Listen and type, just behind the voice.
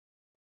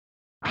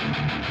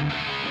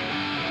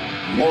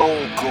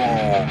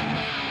Welcome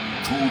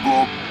to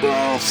the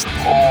best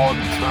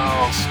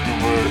podcast in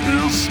the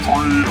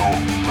history of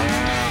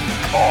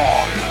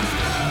mankind.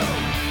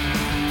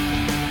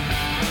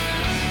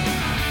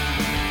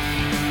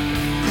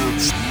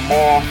 It's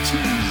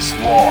Monty's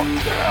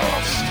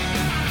Rockcast.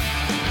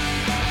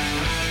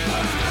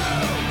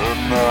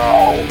 And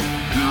now,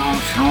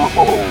 here's your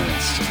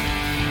host,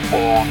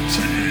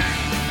 Monty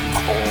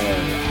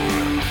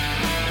Colvin.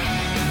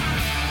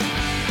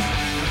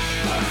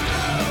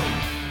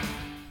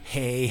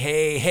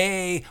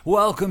 Hey,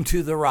 welcome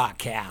to the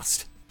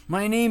Rockcast.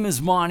 My name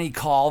is Monty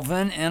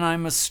Colvin, and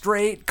I'm a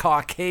straight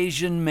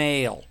Caucasian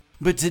male.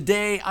 But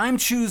today, I'm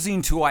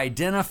choosing to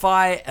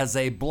identify as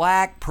a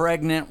black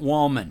pregnant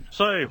woman.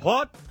 Say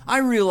what? I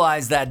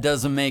realize that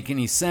doesn't make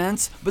any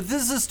sense, but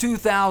this is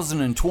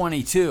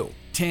 2022.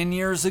 10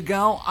 years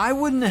ago, I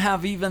wouldn't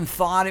have even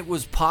thought it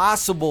was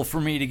possible for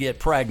me to get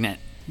pregnant.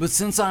 But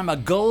since I'm a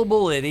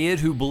gullible idiot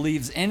who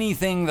believes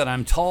anything that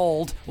I'm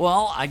told,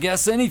 well, I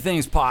guess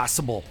anything's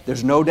possible.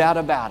 There's no doubt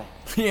about it.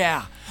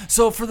 Yeah,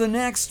 so for the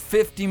next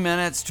 50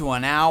 minutes to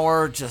an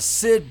hour, just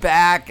sit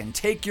back and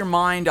take your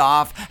mind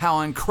off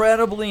how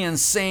incredibly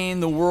insane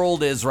the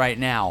world is right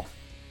now.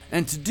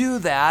 And to do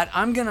that,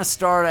 I'm going to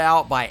start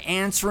out by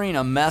answering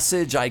a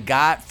message I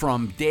got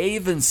from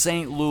Dave in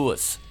St.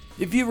 Louis.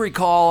 If you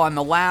recall, on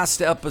the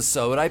last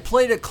episode, I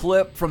played a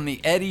clip from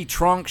the Eddie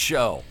Trunk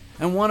Show.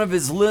 And one of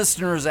his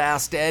listeners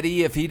asked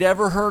Eddie if he'd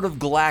ever heard of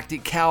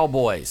Galactic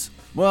Cowboys.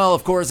 Well,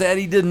 of course,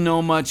 Eddie didn't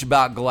know much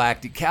about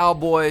Galactic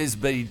Cowboys,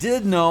 but he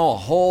did know a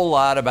whole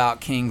lot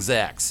about King's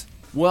X.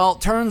 Well,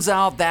 turns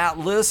out that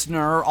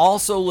listener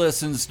also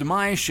listens to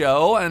my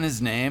show, and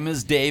his name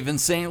is Dave in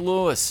St.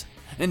 Louis.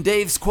 And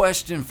Dave's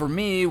question for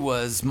me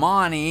was,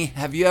 Monty,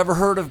 have you ever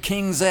heard of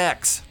King's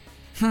X?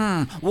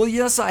 Well,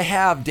 yes, I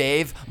have,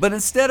 Dave, but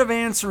instead of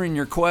answering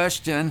your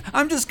question,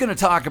 I'm just going to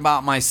talk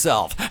about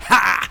myself.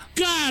 Ha!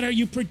 God, are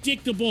you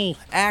predictable?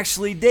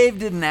 Actually, Dave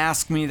didn't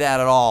ask me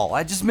that at all.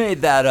 I just made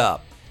that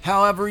up.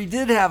 However, he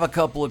did have a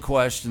couple of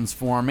questions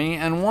for me,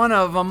 and one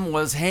of them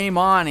was, hey,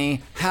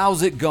 Monty,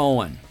 how's it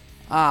going?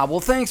 Well,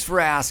 thanks for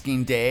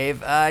asking,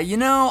 Dave.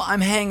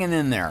 I'm hanging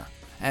in there.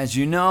 As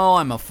you know,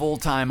 I'm a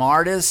full-time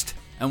artist.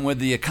 And with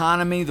the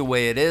economy the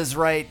way it is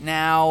right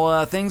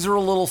now, things are a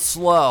little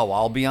slow,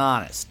 I'll be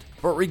honest.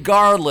 But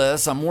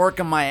regardless, I'm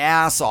working my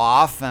ass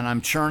off and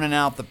I'm churning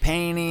out the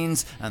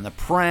paintings and the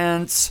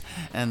prints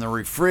and the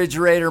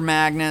refrigerator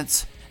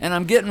magnets. And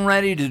I'm getting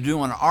ready to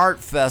do an art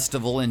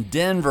festival in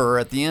Denver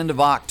at the end of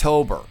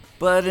October.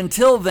 But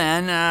until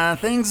then,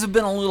 things have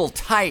been a little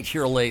tight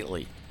here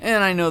lately.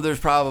 And I know there's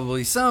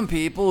probably some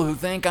people who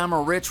think I'm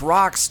a rich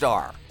rock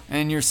star.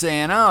 And you're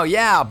saying, oh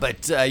yeah,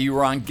 but you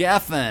were on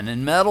Geffen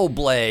and Metal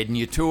Blade and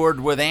you toured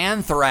with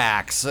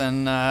Anthrax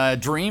and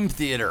Dream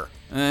Theater.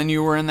 And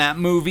you were in that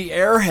movie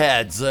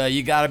Airheads,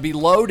 You Gotta Be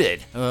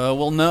Loaded.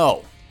 Well,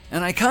 no.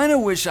 And I kind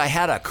of wish I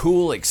had a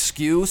cool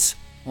excuse.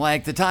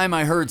 Like the time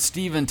I heard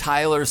Steven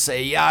Tyler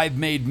say, yeah, I've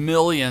made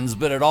millions,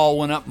 but it all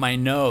went up my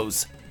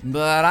nose.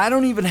 But I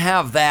don't even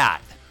have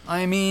that.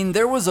 I mean,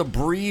 there was a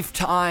brief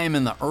time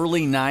in the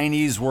early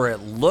 90s where it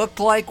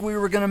looked like we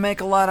were going to make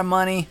a lot of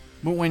money.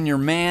 But when your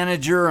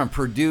manager and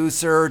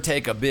producer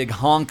take a big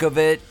hunk of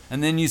it,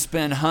 and then you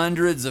spend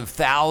hundreds of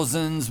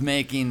thousands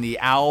making the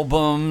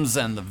albums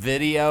and the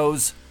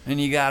videos,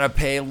 and you gotta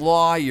pay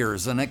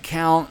lawyers and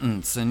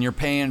accountants, and you're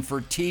paying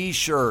for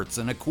t-shirts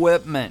and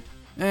equipment,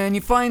 and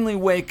you finally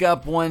wake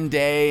up one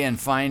day and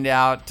find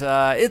out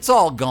it's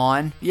all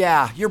gone.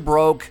 Yeah, you're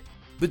broke.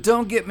 But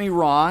don't get me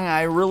wrong,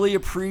 I really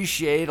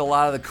appreciate a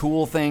lot of the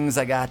cool things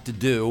I got to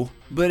do,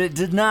 but it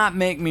did not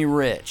make me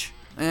rich.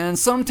 And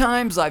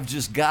sometimes I've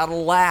just gotta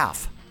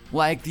laugh.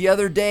 Like the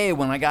other day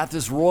when I got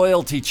this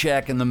royalty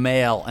check in the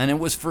mail and it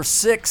was for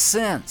 6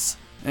 cents.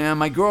 And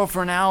my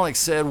girlfriend Alex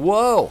said,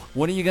 whoa,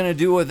 what are you gonna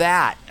do with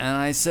that? And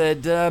I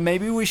said,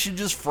 maybe we should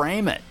just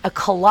frame it. A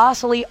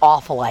colossally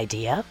awful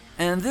idea.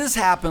 And this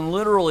happened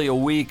literally a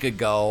week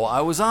ago.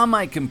 I was on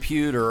my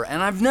computer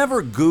and I've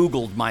never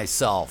Googled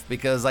myself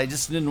because I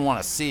just didn't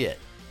want to see it.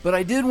 But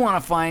I did want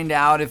to find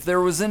out if there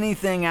was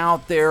anything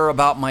out there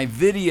about my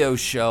video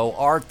show,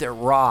 Art That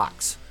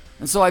Rocks.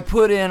 And so I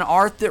put in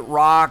Art That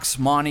Rocks,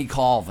 Monty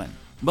Colvin.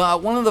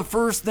 But one of the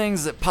first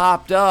things that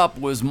popped up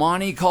was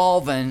Monty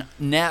Colvin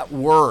net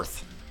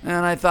worth.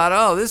 And I thought,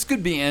 oh, this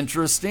could be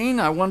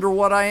interesting. I wonder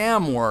what I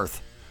am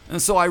worth.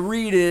 And so I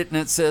read it and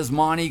it says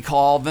Monty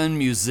Colvin,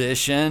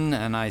 musician.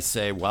 And I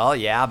say, well,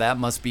 yeah, that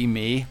must be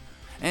me.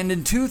 And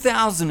in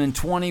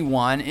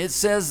 2021, it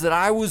says that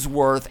I was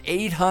worth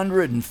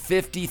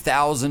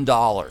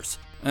 $850,000.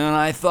 And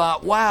I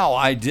thought, wow,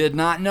 I did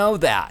not know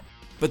that.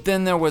 But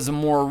then there was a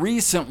more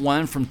recent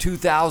one from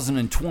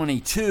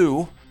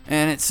 2022,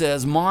 and it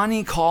says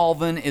Monty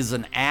Colvin is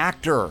an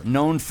actor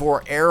known for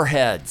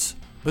Airheads.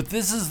 But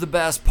this is the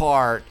best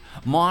part.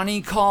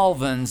 Monty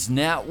Colvin's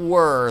net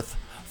worth,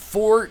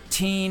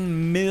 $14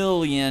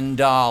 million.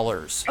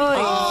 Oh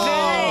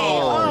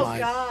my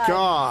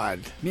God.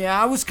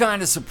 Yeah, I was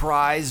kind of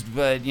surprised,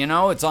 but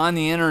it's on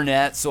the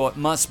internet, so it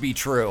must be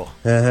true.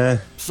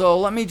 So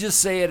let me just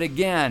say it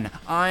again.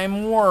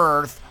 I'm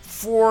worth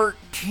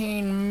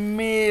 $14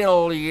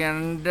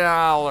 million.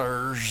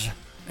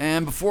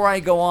 And before I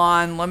go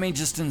on, let me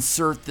just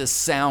insert this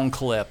sound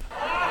clip.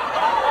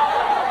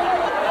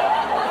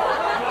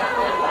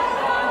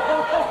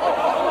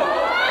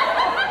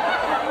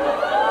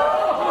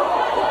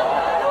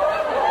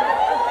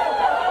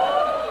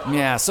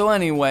 Yeah, so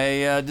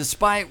anyway,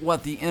 despite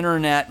what the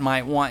internet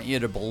might want you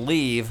to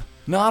believe,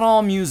 not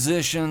all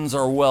musicians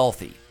are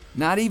wealthy.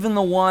 Not even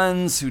the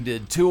ones who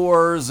did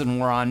tours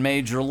and were on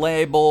major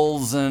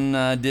labels and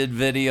did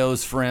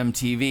videos for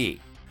MTV.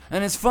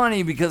 And it's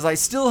funny because I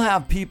still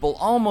have people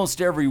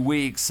almost every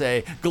week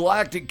say,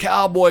 Galactic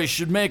Cowboy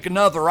should make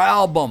another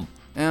album.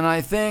 And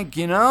I think,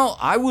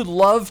 I would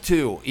love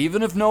to,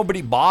 even if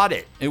nobody bought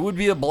it. It would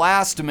be a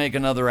blast to make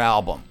another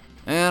album.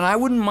 And I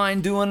wouldn't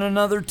mind doing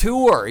another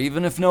tour,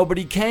 even if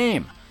nobody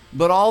came.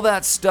 But all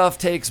that stuff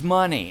takes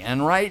money,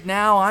 and right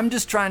now I'm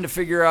just trying to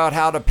figure out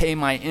how to pay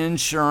my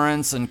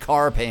insurance and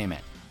car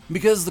payment.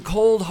 Because the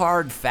cold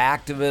hard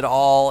fact of it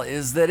all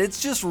is that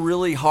it's just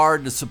really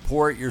hard to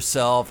support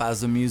yourself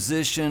as a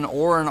musician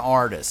or an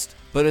artist.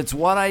 But it's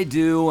what I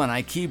do, and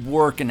I keep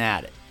working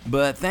at it.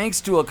 But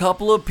thanks to a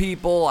couple of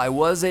people, I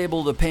was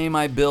able to pay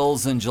my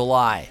bills in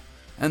July.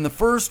 And the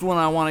first one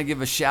I want to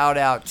give a shout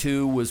out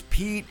to was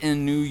Pete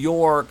in New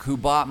York, who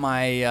bought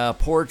my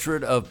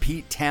portrait of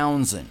Pete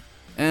Townsend.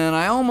 And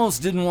I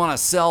almost didn't want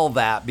to sell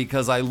that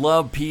because I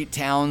love Pete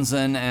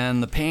Townsend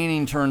and the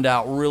painting turned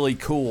out really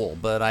cool,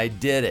 but I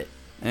did it.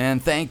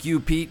 And thank you,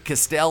 Pete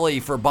Castelli,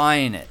 for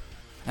buying it.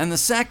 And the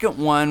second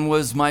one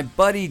was my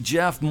buddy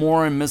Jeff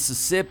Moore in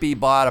Mississippi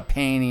bought a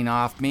painting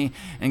off me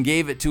and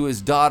gave it to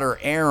his daughter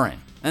Erin.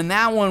 And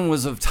that one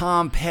was of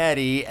Tom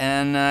Petty,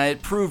 and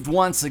it proved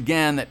once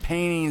again that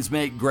paintings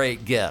make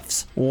great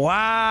gifts.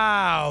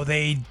 Wow,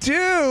 they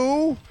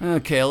do!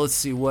 Okay, let's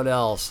see what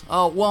else.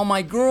 Oh, well,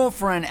 my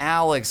girlfriend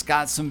Alex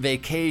got some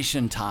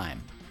vacation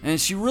time.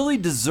 And she really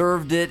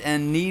deserved it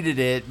and needed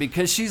it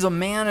because she's a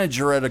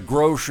manager at a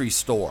grocery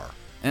store.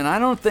 And I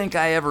don't think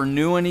I ever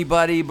knew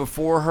anybody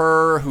before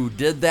her who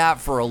did that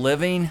for a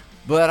living.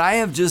 But I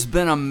have just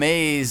been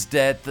amazed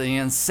at the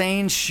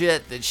insane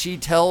shit that she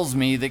tells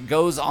me that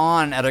goes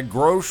on at a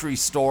grocery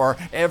store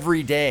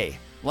every day.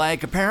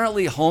 Like,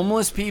 apparently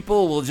homeless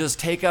people will just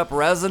take up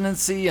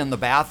residency in the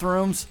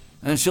bathrooms,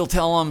 and she'll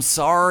tell them,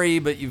 sorry,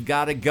 but you've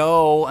got to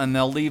go, and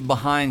they'll leave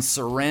behind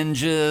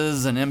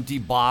syringes and empty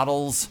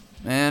bottles,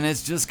 and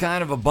it's just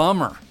kind of a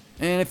bummer.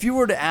 And if you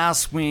were to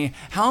ask me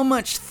how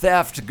much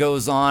theft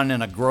goes on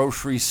in a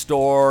grocery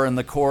store in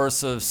the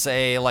course of,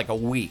 say, like a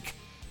week,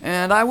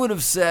 and I would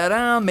have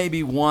said,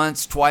 maybe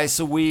once,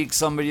 twice a week,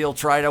 somebody will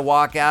try to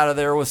walk out of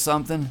there with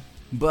something.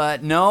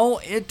 But no,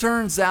 it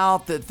turns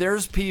out that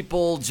there's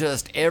people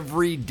just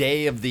every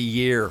day of the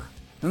year.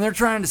 And they're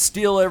trying to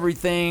steal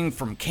everything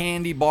from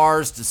candy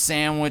bars to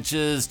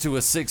sandwiches to a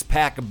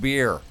 6-pack of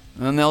beer.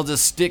 And they'll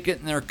just stick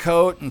it in their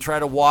coat and try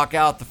to walk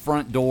out the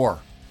front door.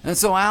 And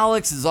so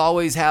Alex is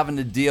always having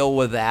to deal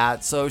with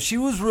that, so she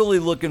was really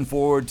looking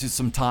forward to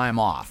some time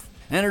off.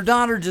 And her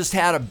daughter just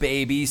had a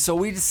baby, so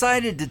we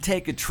decided to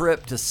take a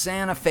trip to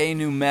Santa Fe,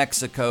 New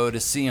Mexico to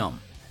see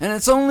them. And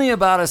it's only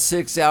about a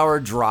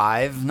 6-hour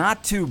drive,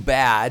 not too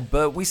bad,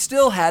 but we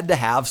still had to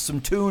have some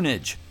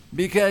tunage.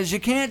 Because you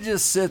can't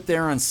just sit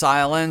there in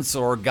silence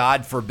or,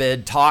 God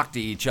forbid, talk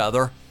to each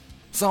other.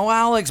 So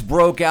Alex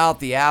broke out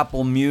the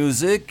Apple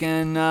Music,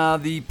 and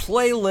the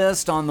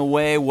playlist on the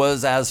way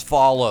was as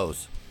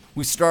follows.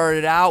 We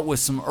started out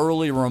with some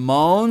early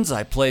Ramones.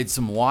 I played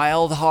some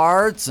Wild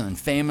Hearts and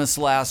Famous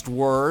Last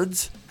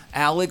Words.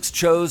 Alex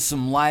chose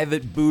some Live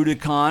at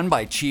Budokan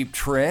by Cheap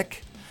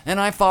Trick. And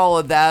I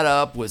followed that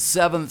up with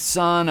Seventh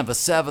Son of a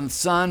Seventh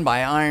Son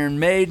by Iron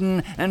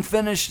Maiden and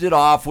finished it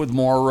off with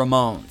more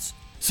Ramones.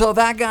 So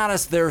that got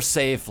us there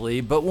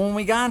safely, but when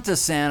we got to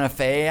Santa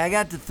Fe, I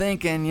got to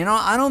thinking,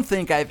 I don't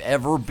think I've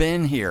ever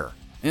been here.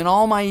 In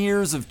all my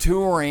years of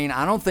touring,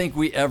 I don't think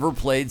we ever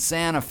played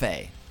Santa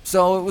Fe.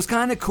 So it was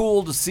kind of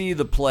cool to see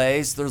the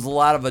place. There's a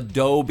lot of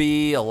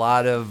adobe, a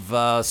lot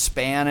of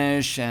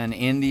Spanish and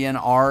Indian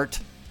art.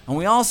 And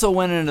we also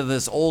went into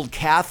this old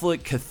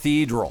Catholic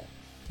cathedral.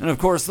 And of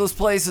course, those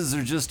places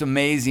are just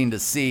amazing to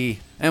see.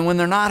 And when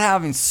they're not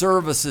having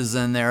services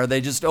in there, they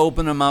just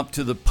open them up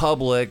to the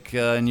public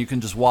and you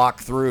can just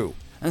walk through.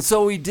 And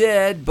so we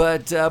did,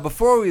 but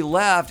before we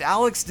left,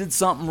 Alex did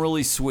something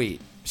really sweet.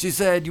 She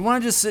said, "You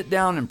want to just sit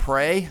down and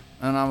pray?"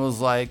 And I was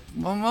like,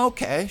 well,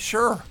 okay,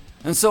 sure.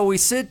 And so we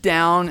sit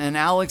down and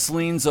Alex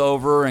leans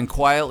over and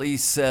quietly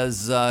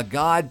says,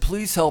 God,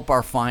 please help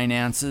our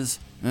finances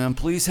and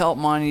please help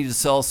Monty to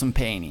sell some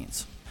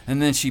paintings.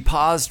 And then she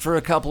paused for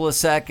a couple of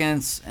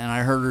seconds and I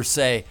heard her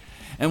say,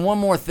 and one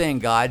more thing,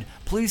 God,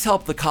 please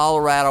help the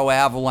Colorado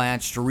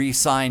Avalanche to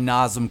re-sign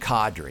Nazem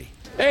Kadri.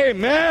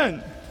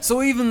 Amen!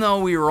 So even though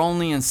we were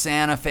only in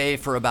Santa Fe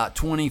for about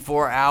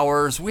 24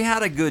 hours, we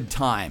had a good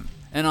time.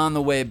 And on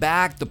the way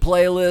back, the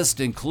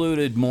playlist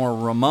included more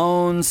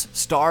Ramones,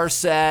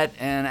 Starset,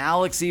 and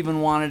Alex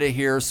even wanted to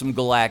hear some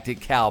Galactic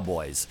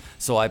Cowboys.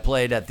 So I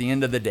played At the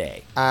End of the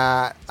Day.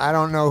 I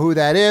don't know who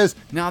that is.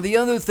 Now, the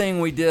other thing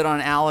we did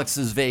on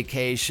Alex's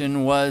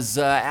vacation was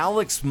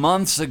Alex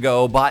months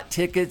ago bought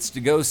tickets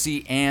to go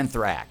see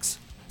Anthrax.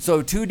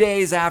 So 2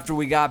 days after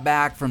we got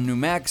back from New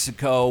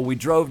Mexico, we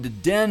drove to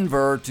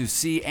Denver to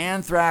see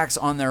Anthrax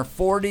on their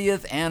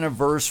 40th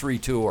anniversary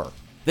tour.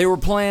 They were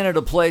playing at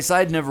a place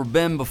I'd never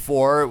been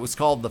before. It was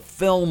called the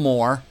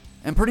Fillmore,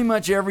 and pretty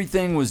much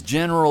everything was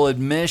general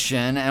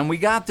admission, and we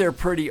got there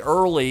pretty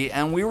early,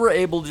 and we were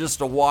able just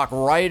to walk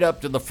right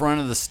up to the front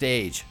of the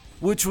stage,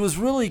 which was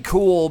really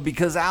cool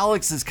because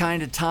Alex is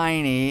kind of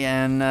tiny,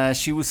 and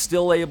she was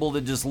still able to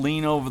just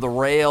lean over the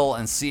rail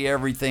and see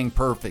everything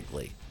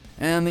perfectly.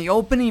 And the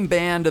opening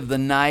band of the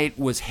night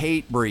was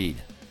Hatebreed.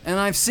 And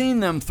I've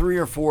seen them 3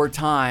 or 4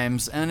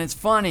 times, and it's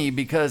funny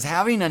because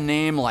having a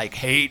name like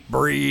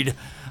Hatebreed,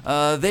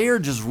 they are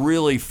just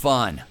really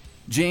fun.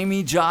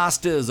 Jamie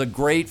Josta is a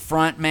great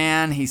front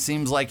man. He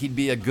seems like he'd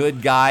be a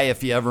good guy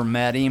if you ever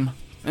met him.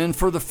 And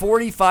for the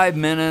 45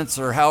 minutes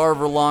or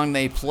however long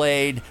they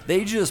played,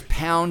 they just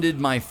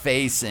pounded my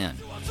face in.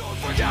 Don't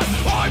forget,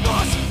 I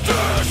must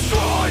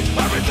destroy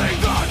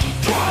everything that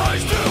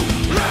tries to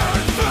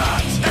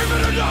infect.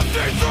 Even an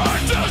empty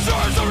threat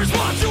deserves a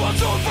response. You will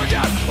soon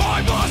forget,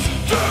 I must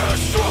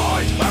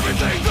destroy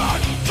everything that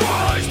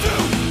tries to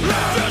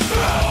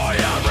destroy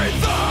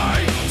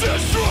everything.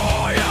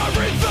 Destroy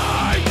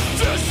everything.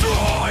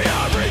 Destroy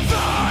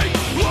everything.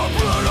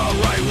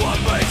 Obliterate what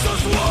makes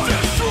us one.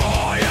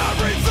 Destroy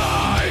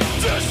everything.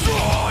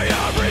 Destroy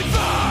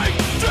everything.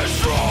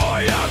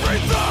 Destroy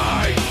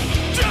everything.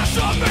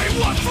 Decimate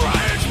what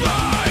threatens me.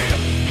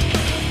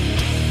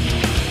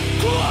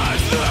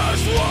 Cleanse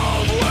this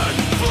world with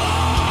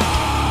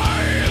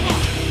flame.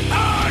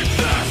 And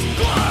this,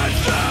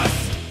 cleanse this.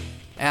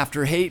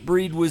 After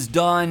Hatebreed was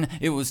done,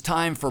 it was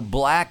time for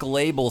Black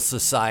Label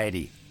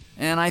Society.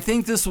 And I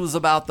think this was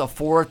about the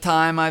 4th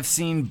time I've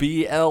seen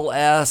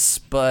BLS,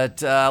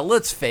 but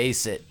let's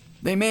face it,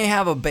 they may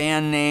have a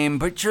band name,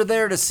 but you're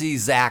there to see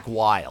Zakk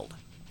Wylde.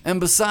 And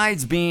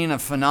besides being a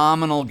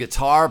phenomenal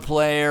guitar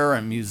player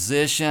and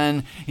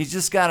musician, he's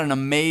just got an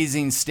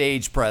amazing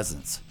stage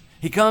presence.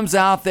 He comes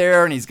out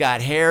there and he's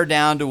got hair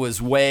down to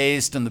his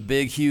waist and the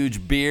big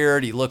huge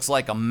beard. He looks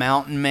like a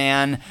mountain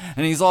man,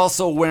 and he's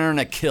also wearing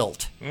a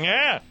kilt.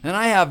 Yeah. And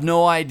I have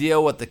no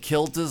idea what the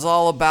kilt is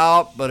all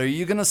about, but are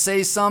you going to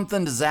say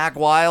something to Zakk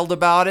Wylde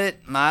about it?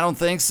 I don't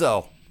think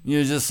so.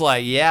 You're just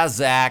like, yeah,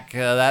 Zakk,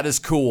 that is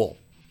cool.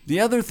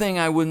 The other thing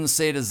I wouldn't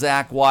say to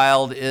Zakk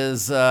Wylde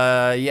is,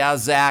 yeah,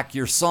 Zakk,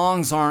 your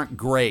songs aren't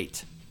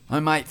great. I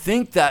might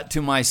think that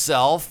to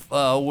myself,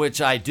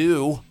 which I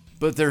do,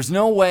 but there's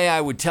no way I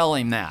would tell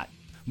him that.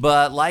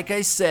 But like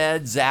I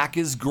said, Zakk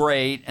is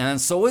great, and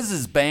so is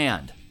his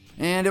band.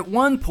 And at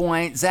one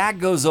point, Zakk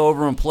goes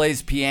over and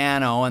plays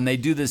piano, and they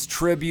do this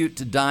tribute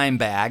to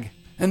Dimebag.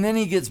 And then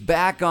he gets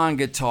back on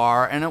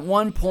guitar, and at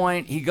one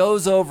point, he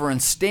goes over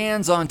and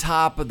stands on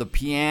top of the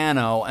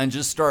piano and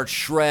just starts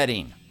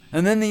shredding.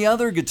 And then the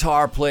other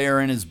guitar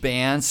player in his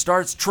band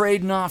starts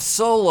trading off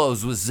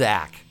solos with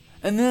Zakk.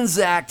 And then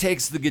Zakk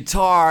takes the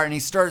guitar and he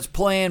starts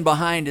playing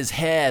behind his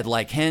head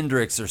like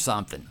Hendrix or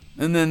something.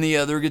 And then the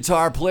other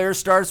guitar player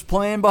starts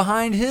playing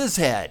behind his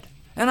head.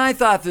 And I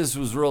thought this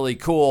was really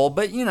cool,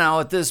 but you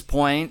know, at this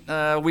point,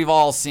 we've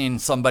all seen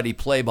somebody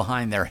play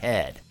behind their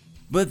head.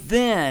 But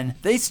then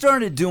they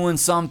started doing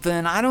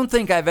something I don't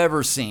think I've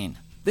ever seen.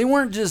 They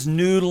weren't just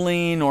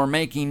noodling or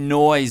making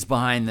noise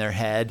behind their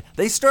head.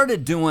 They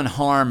started doing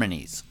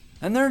harmonies.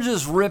 And they're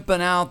just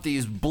ripping out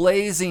these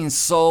blazing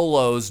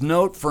solos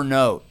note for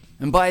note.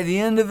 And by the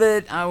end of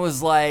it, I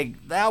was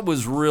like, that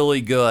was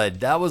really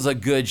good. That was a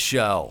good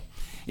show.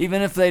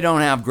 Even if they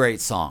don't have great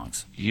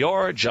songs.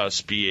 You're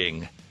just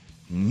being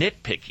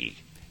nitpicky.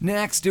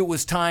 Next, it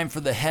was time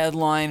for the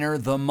headliner,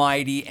 the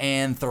mighty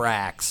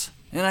Anthrax.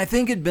 And I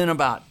think it'd been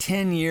about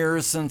 10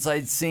 years since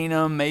I'd seen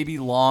them, maybe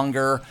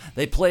longer.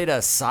 They played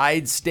a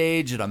side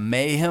stage at a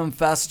Mayhem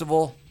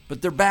festival.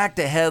 But they're back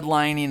to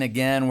headlining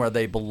again where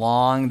they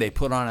belong. They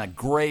put on a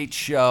great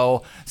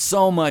show,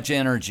 so much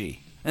energy.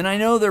 And I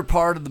know they're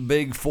part of the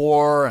Big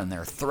Four and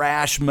they're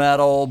thrash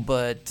metal,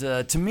 but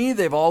to me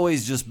they've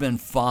always just been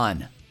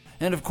fun.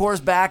 And of course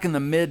back in the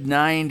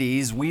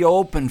mid-90s, we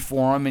opened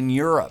for them in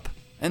Europe.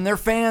 And their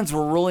fans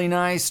were really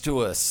nice to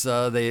us.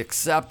 They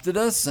accepted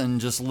us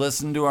and just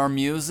listened to our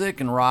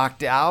music and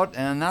rocked out,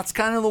 and that's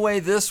kind of the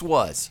way this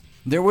was.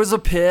 There was a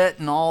pit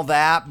and all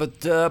that,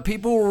 but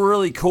people were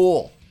really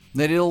cool.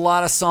 They did a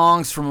lot of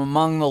songs from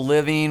Among the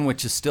Living,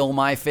 which is still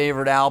my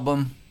favorite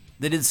album.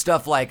 They did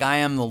stuff like I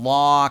Am the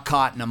Law,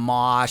 Caught in a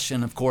Mosh,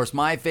 and of course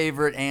my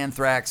favorite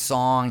Anthrax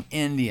song,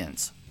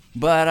 Indians.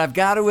 But I've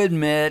got to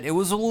admit, it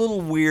was a little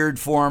weird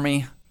for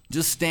me.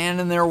 Just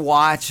standing there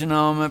watching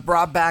them, it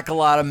brought back a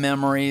lot of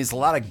memories, a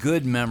lot of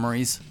good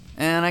memories.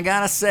 And I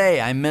gotta say,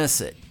 I miss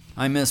it.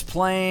 I miss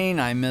playing,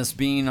 I miss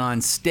being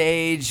on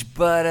stage,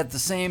 but at the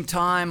same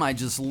time, I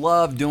just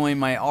love doing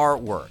my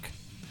artwork.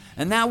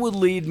 And that would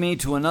lead me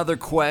to another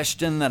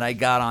question that I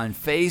got on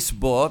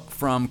Facebook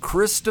from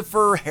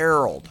Christopher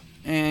Harold.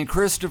 And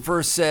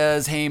Christopher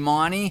says, "Hey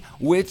Monty,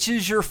 which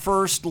is your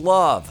first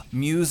love,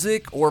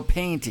 music or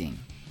painting?"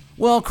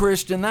 Well,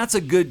 Christian, that's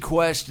a good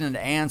question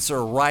to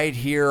answer right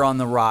here on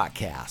the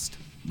Rockcast.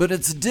 But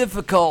it's a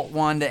difficult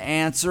one to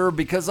answer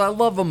because I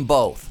love them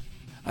both.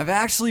 I've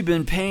actually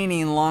been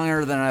painting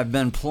longer than I've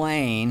been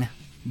playing,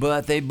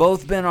 but they've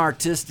both been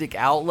artistic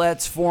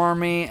outlets for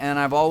me, and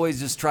I've always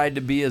just tried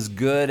to be as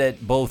good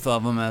at both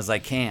of them as I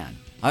can.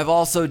 I've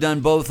also done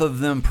both of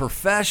them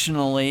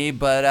professionally,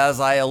 but as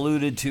I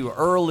alluded to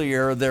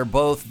earlier, they're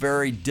both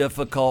very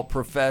difficult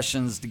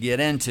professions to get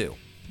into.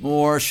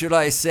 Or should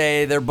I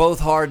say, they're both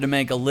hard to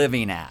make a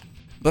living at.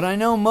 But I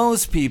know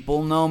most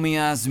people know me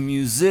as a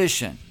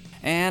musician,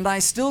 and I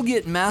still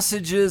get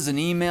messages and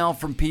email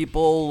from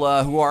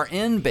people who are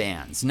in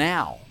bands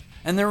now.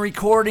 And they're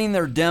recording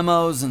their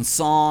demos and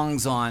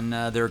songs on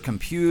their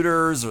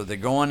computers, or they're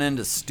going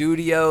into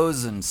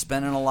studios and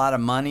spending a lot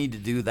of money to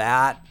do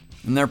that.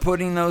 And they're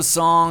putting those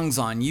songs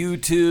on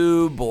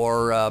YouTube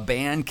or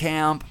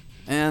Bandcamp.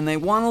 And they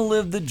want to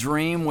live the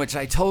dream, which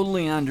I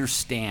totally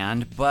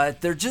understand,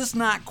 but they're just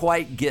not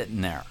quite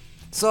getting there.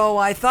 So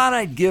I thought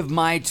I'd give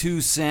my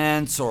 2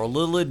 cents or a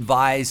little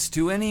advice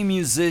to any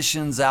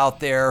musicians out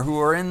there who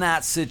are in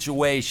that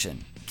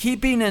situation.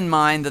 Keeping in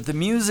mind that the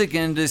music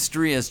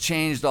industry has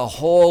changed a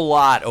whole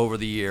lot over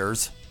the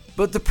years,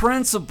 but the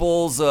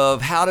principles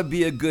of how to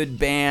be a good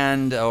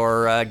band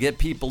or get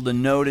people to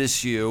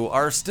notice you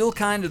are still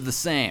kind of the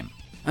same.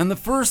 And the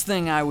first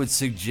thing I would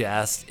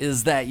suggest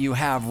is that you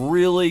have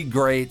really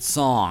great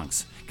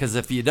songs, because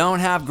if you don't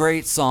have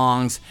great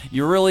songs,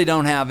 you really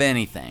don't have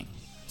anything.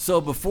 So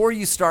before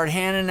you start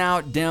handing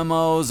out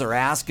demos or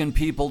asking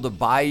people to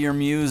buy your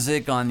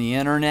music on the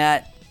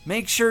internet,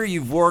 make sure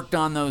you've worked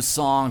on those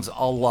songs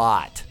a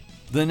lot.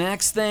 The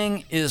next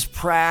thing is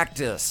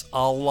practice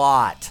a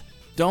lot.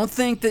 Don't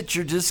think that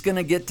you're just going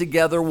to get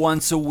together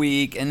once a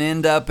week and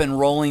end up in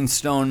Rolling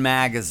Stone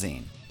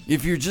magazine.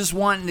 If you're just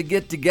wanting to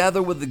get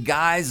together with the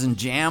guys and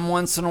jam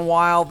once in a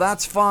while,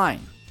 that's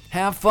fine.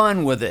 Have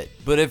fun with it.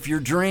 But if your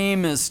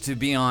dream is to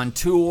be on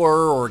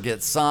tour or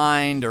get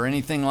signed or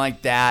anything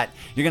like that,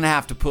 you're going to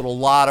have to put a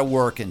lot of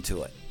work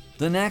into it.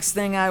 The next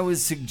thing I would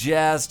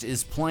suggest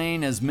is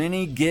playing as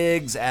many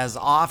gigs as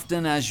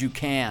often as you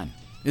can.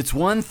 It's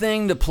one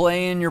thing to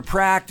play in your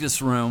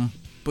practice room,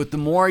 but the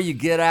more you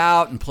get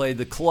out and play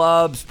the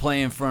clubs,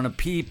 play in front of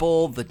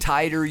people, the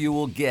tighter you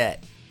will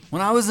get.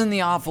 When I was in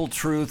the Awful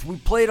Truth, we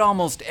played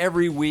almost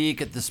every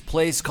week at this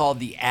place called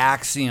the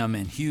Axiom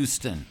in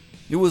Houston.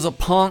 It was a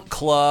punk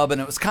club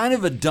and it was kind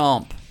of a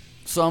dump.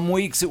 Some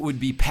weeks it would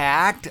be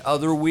packed,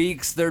 other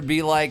weeks there'd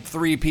be like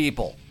 3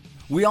 people.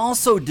 We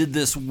also did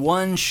this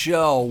one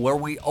show where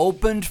we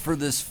opened for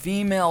this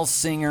female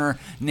singer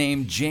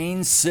named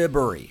Jane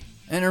Siberry.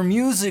 And her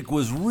music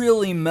was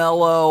really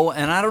mellow,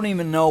 and I don't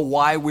even know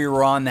why we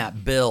were on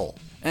that bill.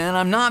 And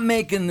I'm not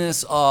making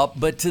this up,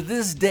 but to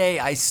this day,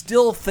 I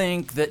still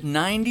think that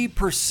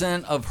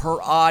 90% of her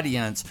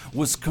audience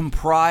was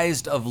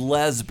comprised of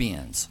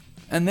lesbians.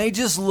 And they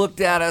just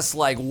looked at us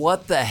like,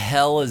 what the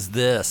hell is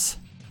this?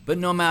 But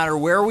no matter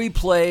where we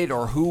played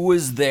or who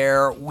was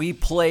there, we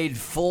played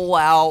full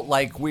out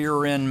like we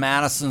were in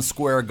Madison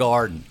Square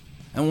Garden.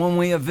 And when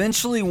we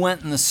eventually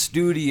went in the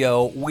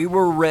studio, we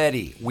were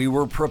ready, we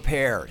were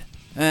prepared.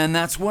 And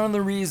that's one of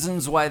the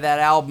reasons why that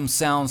album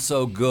sounds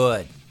so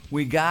good.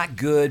 We got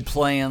good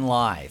playing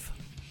live.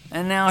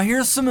 And now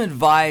here's some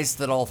advice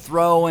that I'll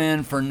throw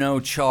in for no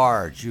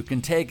charge. You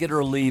can take it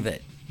or leave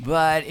it.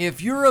 But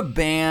if you're a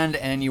band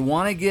and you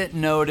want to get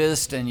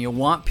noticed and you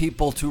want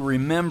people to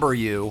remember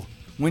you,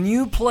 when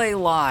you play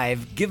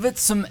live, give it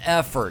some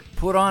effort,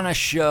 put on a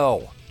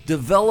show,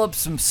 develop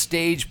some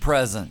stage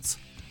presence.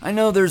 I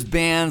know there's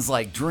bands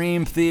like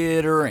Dream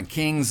Theater and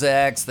King's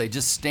X, they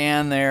just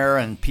stand there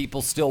and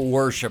people still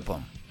worship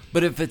them.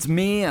 But if it's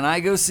me and I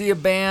go see a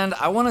band,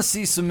 I want to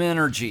see some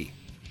energy.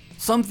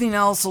 Something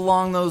else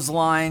along those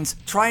lines,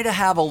 try to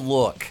have a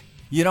look.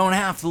 You don't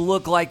have to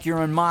look like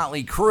you're in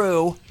Motley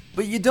Crue,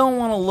 but you don't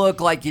want to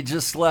look like you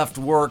just left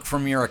work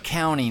from your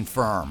accounting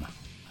firm.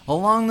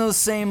 Along those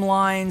same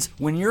lines,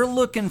 when you're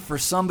looking for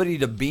somebody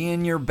to be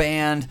in your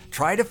band,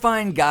 try to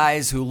find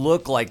guys who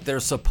look like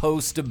they're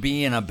supposed to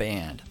be in a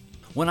band.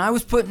 When I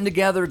was putting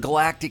together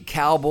Galactic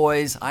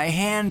Cowboys, I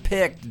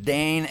handpicked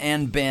Dane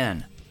and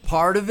Ben.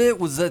 Part of it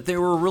was that they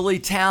were really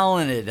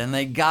talented and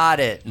they got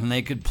it and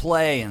they could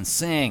play and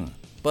sing.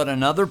 But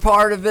another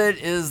part of it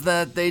is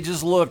that they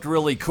just looked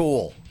really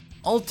cool.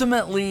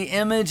 Ultimately,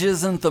 image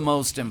isn't the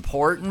most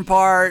important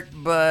part,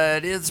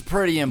 but it's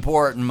pretty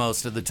important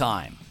most of the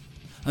time.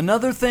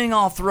 Another thing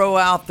I'll throw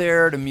out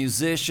there to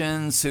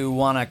musicians who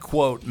want to,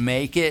 quote,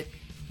 make it,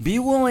 be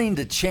willing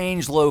to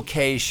change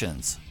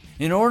locations.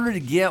 In order to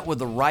get with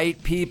the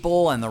right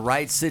people and the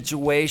right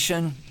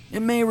situation,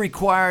 it may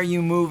require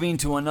you moving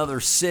to another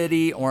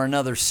city or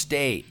another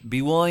state.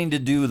 Be willing to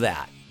do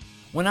that.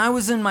 When I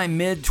was in my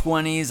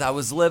mid-20s, I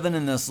was living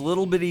in this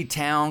little bitty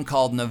town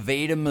called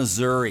Nevada,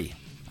 Missouri.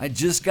 I'd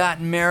just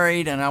gotten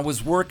married and I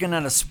was working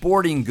at a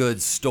sporting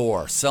goods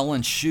store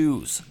selling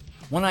shoes.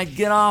 When I'd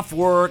get off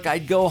work,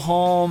 I'd go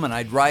home and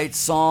I'd write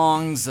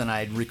songs and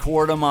I'd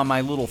record them on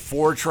my little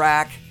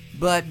 4-track.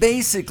 But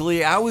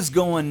basically, I was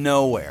going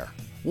nowhere.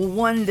 Well,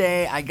 one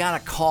day I got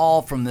a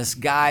call from this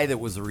guy that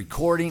was a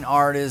recording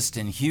artist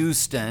in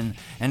Houston,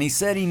 and he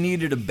said he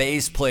needed a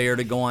bass player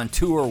to go on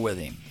tour with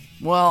him.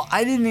 Well,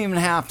 I didn't even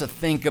have to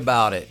think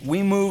about it.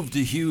 We moved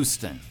to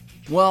Houston.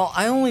 Well,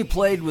 I only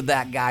played with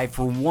that guy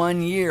for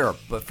 1 year,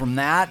 but from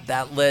that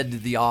led to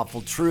The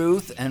Awful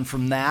Truth, and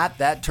from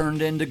that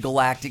turned into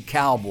Galactic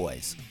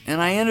Cowboys. And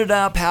I ended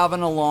up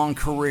having a long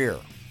career.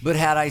 But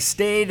had I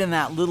stayed in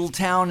that little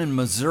town in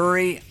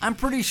Missouri, I'm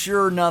pretty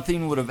sure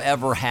nothing would have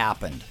ever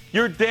happened.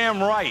 You're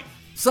damn right.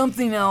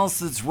 Something else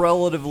that's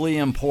relatively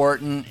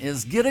important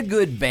is get a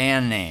good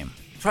band name.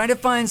 Try to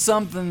find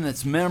something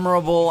that's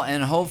memorable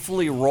and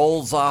hopefully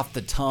rolls off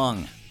the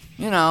tongue.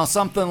 You know,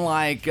 something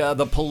like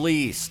The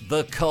Police,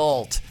 The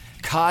Cult,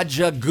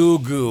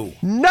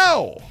 Kajagoogoo.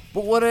 No!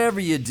 But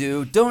whatever you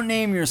do, don't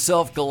name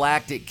yourself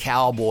Galactic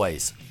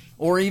Cowboys.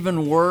 Or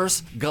even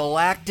worse,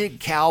 Galactic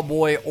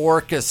Cowboy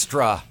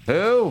Orchestra.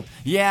 Who?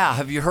 Yeah,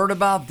 have you heard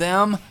about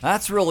them?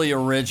 That's really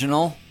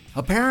original.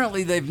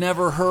 Apparently they've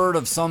never heard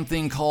of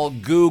something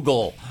called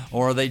Google,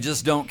 or they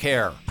just don't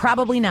care.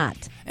 Probably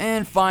not.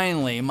 And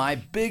finally, my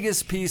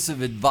biggest piece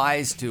of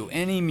advice to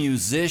any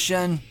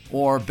musician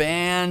or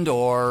band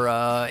or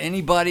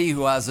anybody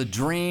who has a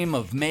dream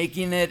of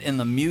making it in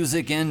the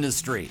music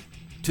industry.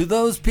 To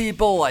those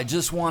people, I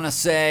just want to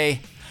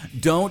say,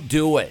 don't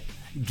do it.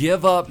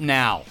 Give up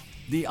now.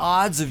 The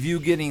odds of you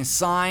getting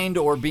signed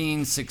or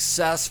being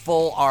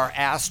successful are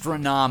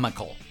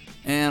astronomical.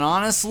 And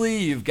honestly,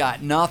 you've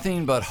got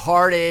nothing but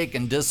heartache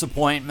and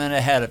disappointment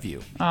ahead of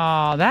you.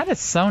 Oh, that is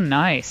so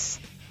nice.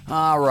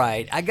 All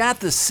right, I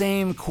got the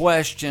same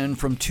question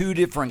from two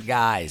different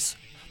guys.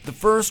 The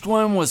first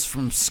one was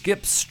from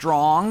Skip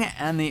Strong,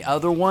 and the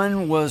other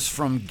one was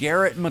from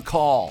Garrett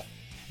McCall.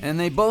 And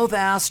they both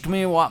asked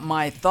me what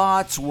my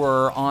thoughts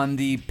were on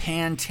the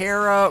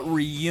Pantera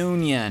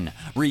reunion.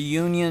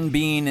 Reunion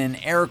being in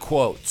air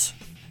quotes.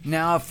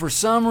 Now, if for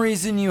some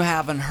reason you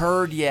haven't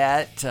heard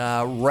yet,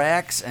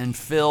 Rex and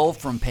Phil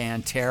from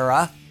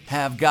Pantera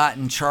have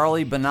gotten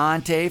Charlie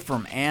Benante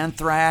from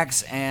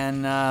Anthrax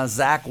and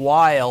Zakk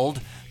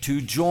Wylde to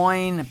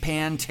join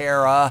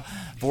Pantera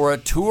for a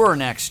tour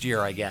next year,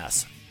 I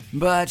guess.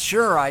 But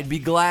sure, I'd be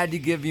glad to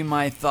give you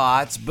my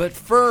thoughts, but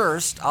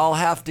first I'll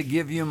have to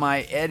give you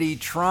my Eddie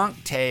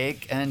Trunk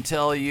take and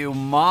tell you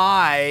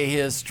my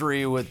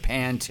history with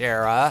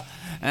Pantera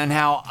and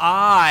how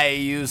I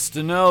used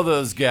to know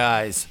those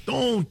guys.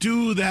 Don't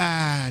do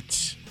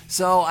that.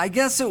 So I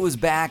guess it was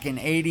back in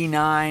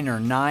 89 or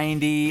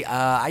 90.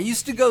 I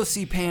used to go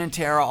see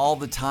Pantera all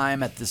the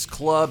time at this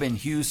club in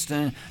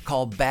Houston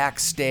called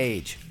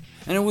Backstage.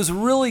 And it was a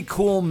really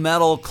cool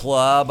metal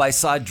club. I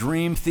saw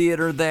Dream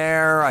Theater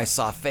there. I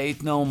saw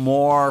Faith No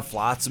More,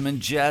 Flotsam and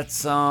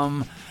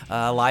Jetsam,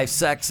 Life,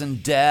 Sex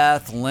and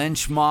Death,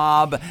 Lynch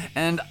Mob,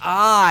 and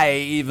I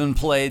even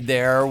played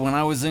there when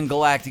I was in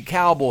Galactic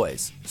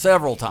Cowboys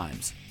several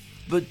times.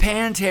 But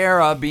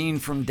Pantera, being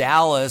from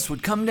Dallas,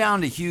 would come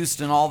down to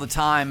Houston all the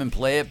time and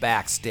play at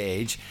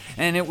Backstage,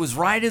 and it was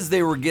right as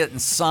they were getting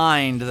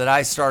signed that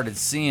I started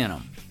seeing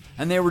them.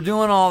 And they were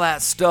doing all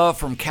that stuff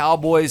from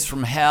Cowboys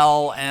from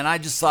Hell, and I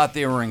just thought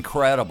they were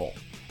incredible.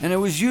 And it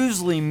was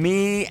usually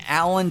me,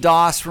 Alan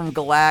Doss from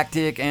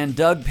Galactic, and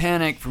Doug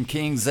Pennick from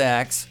King's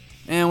X.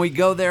 And we'd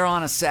go there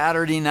on a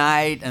Saturday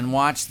night and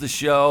watch the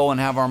show and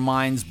have our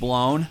minds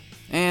blown.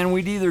 And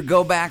we'd either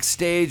go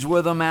backstage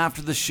with them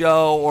after the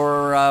show,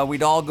 or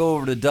we'd all go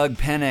over to Doug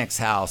Pennick's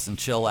house and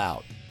chill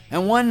out.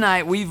 And one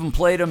night we even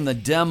played them the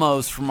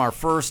demos from our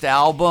first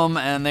album,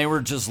 and they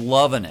were just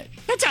loving it.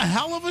 That's a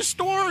hell of a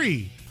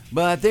story.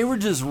 But they were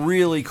just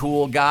really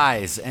cool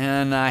guys,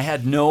 and I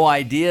had no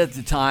idea at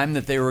the time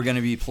that they were going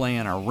to be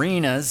playing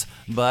arenas,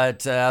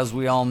 but as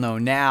we all know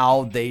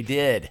now, they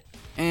did.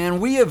 And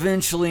we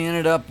eventually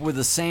ended up with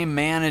the same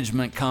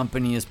management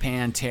company as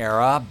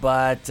Pantera,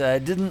 but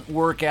it didn't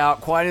work out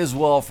quite as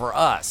well for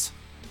us.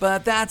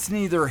 But that's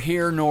neither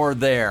here nor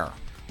there.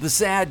 The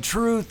sad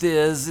truth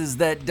is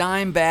that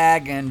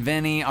Dimebag and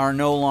Vinny are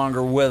no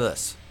longer with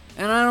us.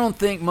 And I don't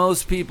think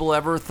most people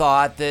ever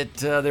thought that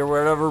there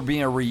would ever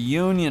be a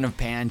reunion of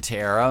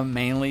Pantera,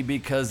 mainly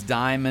because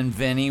Dime and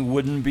Vinny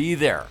wouldn't be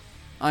there.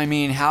 I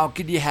mean, how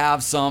could you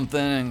have something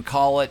and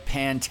call it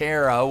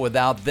Pantera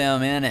without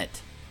them in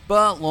it?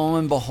 But lo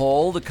and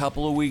behold, a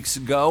couple of weeks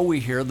ago, we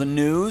hear the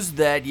news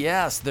that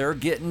yes, they're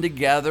getting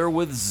together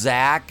with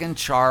Zakk and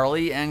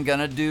Charlie and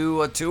gonna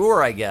do a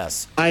tour, I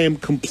guess. I am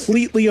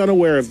completely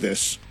unaware of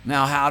this.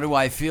 Now, how do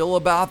I feel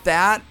about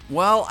that?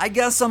 Well, I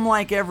guess I'm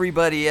like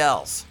everybody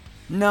else.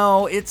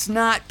 No, it's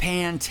not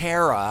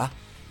Pantera.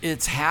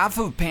 It's half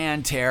of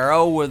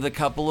Pantera with a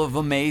couple of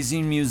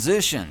amazing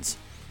musicians.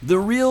 The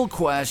real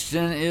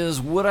question is,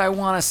 would I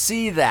want to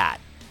see that?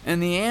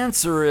 And the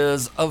answer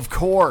is, of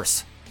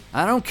course.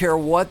 I don't care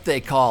what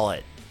they call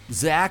it.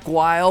 Zakk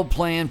Wylde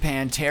playing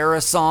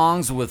Pantera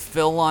songs with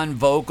Phil on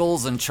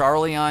vocals and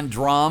Charlie on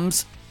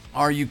drums?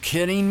 Are you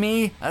kidding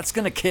me? That's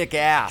gonna kick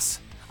ass.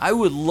 I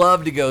would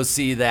love to go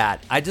see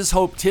that. I just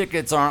hope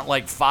tickets aren't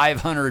like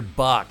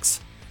 $500.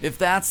 If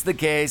that's the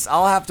case,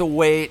 I'll have to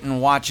wait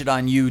and watch it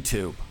on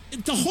YouTube.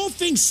 The whole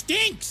thing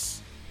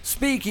stinks.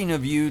 Speaking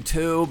of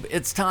YouTube,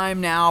 it's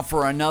time now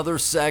for another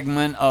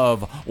segment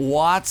of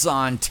What's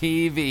on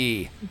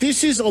TV.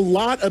 This is a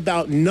lot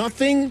about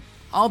nothing.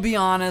 I'll be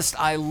honest,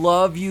 I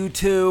love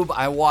YouTube.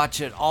 I watch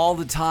it all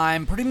the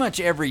time, pretty much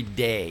every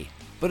day.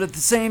 But at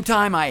the same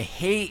time, I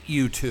hate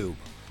YouTube.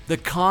 The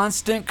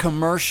constant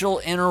commercial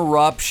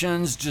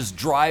interruptions just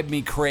drive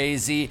me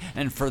crazy,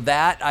 and for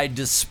that, I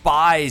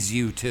despise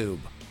YouTube.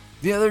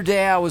 The other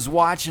day, I was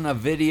watching a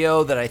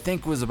video that I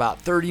think was about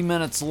 30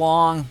 minutes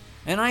long,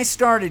 and I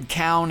started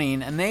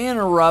counting, and they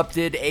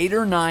interrupted 8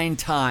 or 9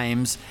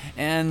 times,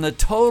 and the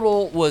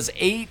total was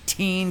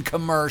 18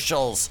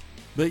 commercials.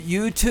 But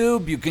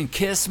YouTube, you can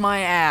kiss my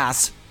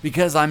ass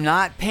because I'm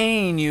not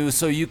paying you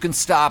so you can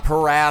stop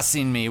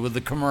harassing me with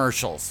the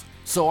commercials.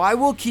 So I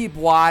will keep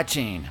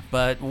watching,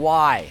 but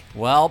why?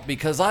 Well,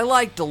 because I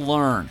like to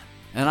learn,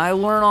 and I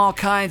learn all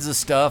kinds of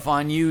stuff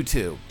on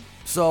YouTube.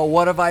 So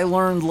what have I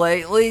learned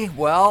lately?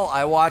 Well,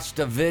 I watched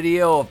a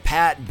video of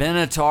Pat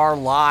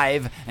Benatar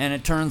live, and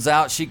it turns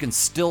out she can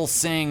still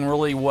sing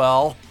really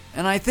well.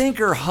 And I think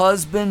her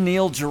husband,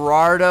 Neil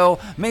Girardo,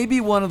 may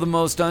be one of the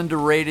most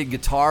underrated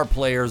guitar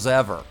players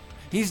ever.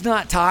 He's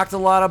not talked a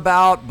lot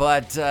about,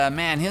 but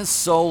man, his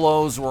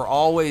solos were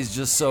always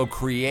just so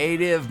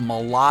creative,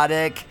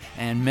 melodic,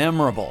 and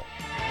memorable.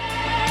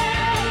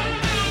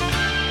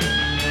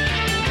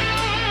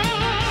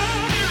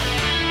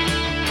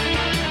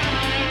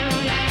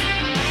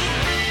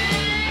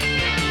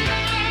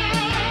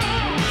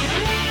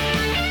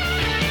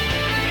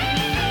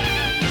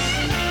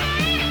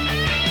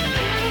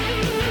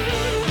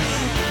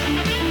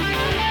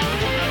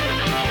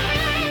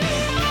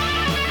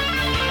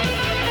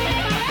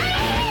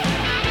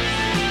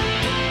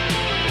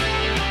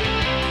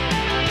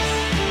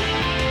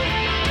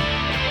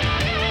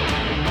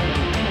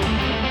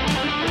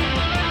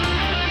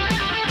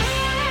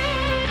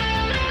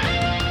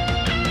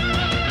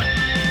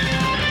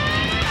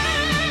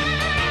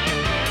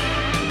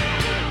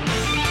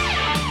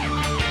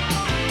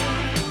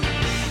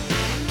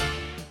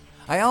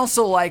 I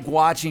also like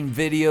watching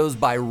videos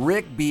by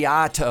Rick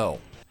Beato.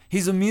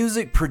 He's a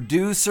music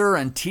producer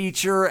and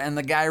teacher, and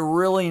the guy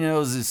really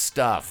knows his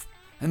stuff.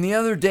 And the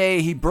other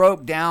day, he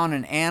broke down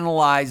and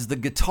analyzed the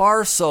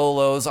guitar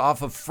solos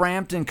off of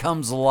Frampton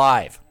Comes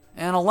Alive.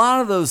 And a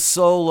lot of those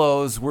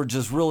solos were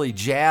just really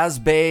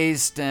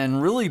jazz-based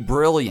and really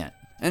brilliant.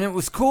 And it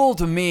was cool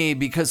to me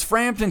because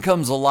Frampton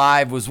Comes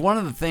Alive was one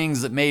of the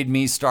things that made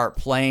me start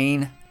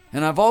playing.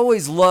 And I've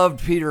always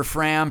loved Peter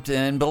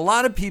Frampton, but a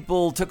lot of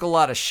people took a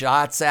lot of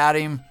shots at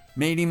him,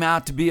 made him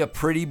out to be a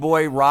pretty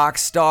boy rock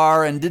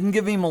star, and didn't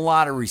give him a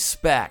lot of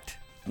respect.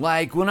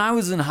 Like, when I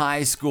was in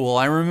high school,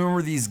 I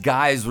remember these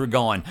guys were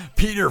going,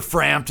 Peter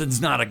Frampton's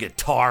not a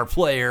guitar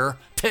player,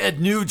 Ted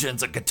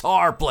Nugent's a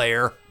guitar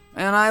player.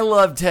 And I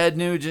loved Ted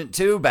Nugent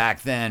too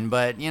back then,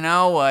 but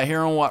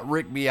hearing what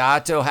Rick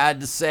Beato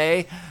had to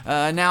say,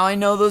 now I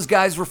know those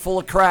guys were full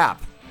of crap.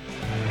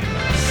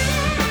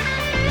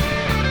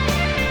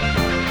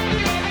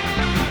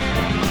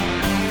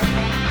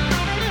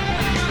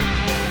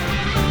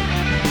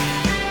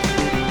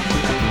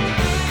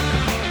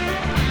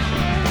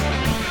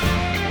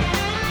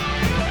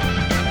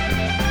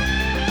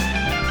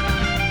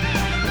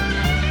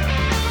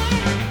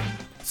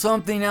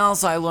 Something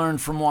else I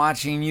learned from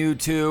watching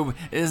YouTube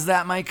is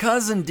that my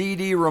cousin Dee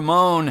Dee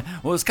Ramone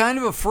was kind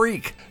of a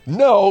freak.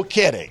 No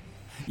kidding.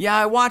 Yeah,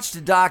 I watched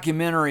a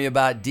documentary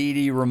about Dee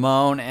Dee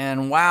Ramone,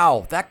 and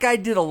wow, that guy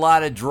did a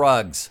lot of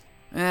drugs.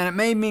 And it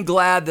made me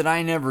glad that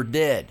I never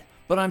did.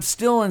 But I'm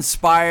still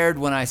inspired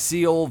when I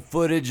see old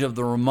footage of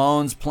the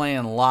Ramones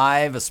playing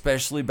live,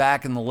 especially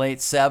back in the late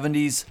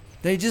 70s.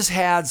 They just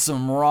had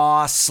some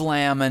raw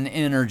slamming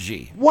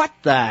energy. What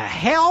the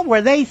hell were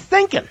they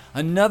thinking?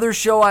 Another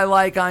show I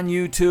like on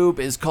YouTube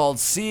is called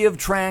Sea of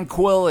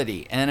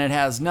Tranquility, and it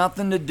has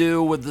nothing to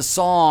do with the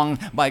song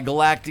by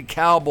Galactic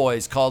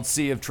Cowboys called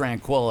Sea of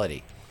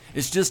Tranquility.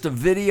 It's just a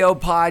video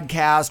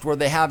podcast where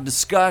they have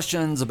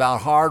discussions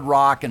about hard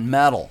rock and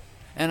metal.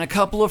 And a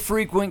couple of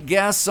frequent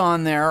guests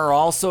on there are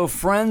also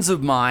friends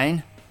of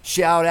mine.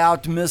 Shout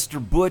out to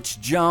Mr. Butch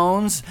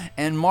Jones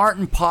and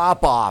Martin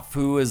Popoff,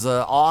 who is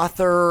an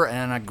author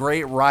and a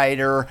great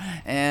writer,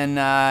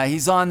 and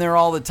he's on there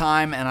all the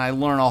time, and I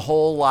learn a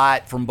whole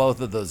lot from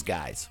both of those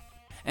guys.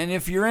 And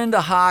if you're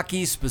into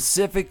hockey,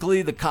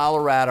 specifically the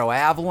Colorado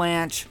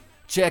Avalanche,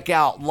 check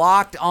out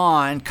Locked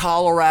On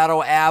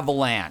Colorado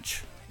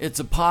Avalanche.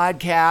 It's a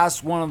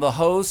podcast. One of the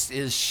hosts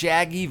is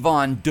Shaggy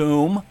Von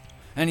Doom.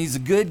 And he's a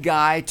good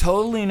guy,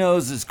 totally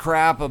knows his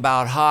crap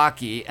about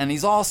hockey, and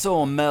he's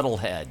also a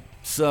metalhead.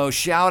 So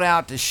shout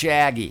out to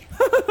Shaggy.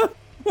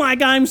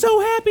 Like, I'm so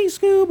happy,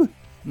 Scoob.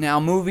 Now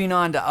moving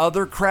on to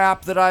other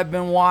crap that I've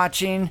been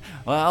watching.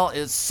 Well,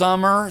 it's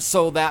summer,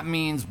 so that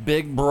means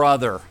Big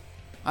Brother.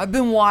 I've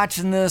been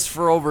watching this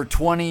for over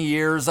 20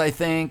 years, I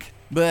think,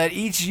 but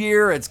each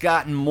year it's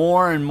gotten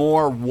more and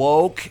more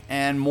woke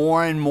and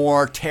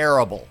more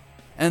terrible.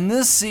 And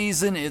this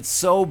season it's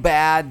so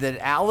bad that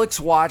Alex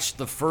watched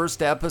the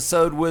first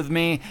episode with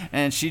me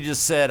and she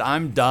just said,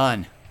 I'm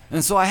done.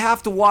 And so I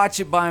have to watch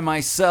it by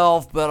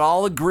myself, but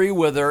I'll agree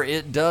with her,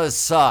 it does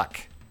suck.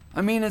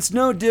 I mean, it's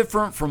no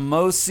different from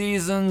most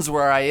seasons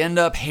where I end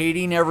up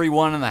hating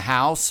everyone in the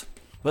house,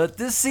 but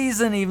this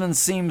season even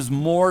seems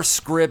more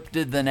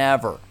scripted than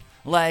ever.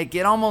 Like,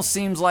 it almost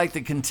seems like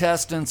the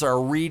contestants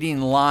are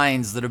reading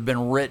lines that have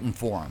been written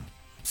for them.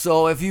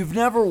 So if you've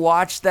never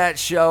watched that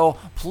show,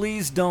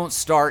 please don't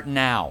start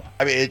now.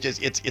 I mean,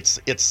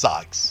 it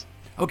sucks.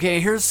 Okay,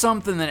 here's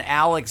something that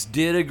Alex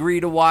did agree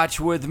to watch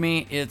with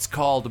me. It's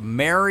called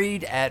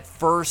Married at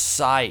First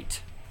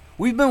Sight.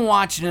 We've been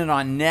watching it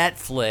on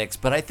Netflix,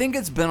 but I think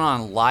it's been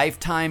on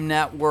Lifetime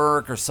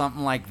Network or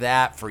something like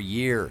that for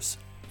years.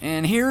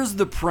 And here's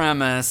the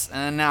premise,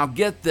 and now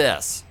get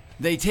this.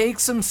 They take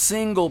some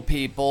single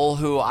people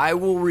who I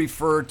will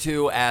refer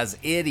to as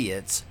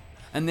idiots,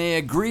 and they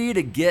agree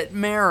to get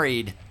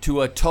married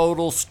to a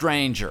total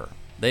stranger.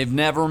 They've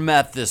never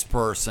met this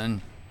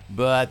person,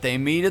 but they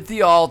meet at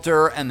the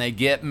altar and they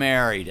get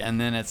married, and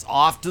then it's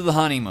off to the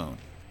honeymoon.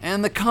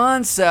 And the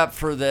concept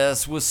for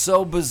this was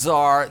so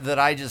bizarre that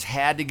I just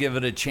had to give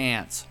it a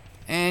chance.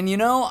 And you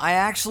know, I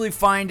actually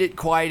find it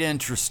quite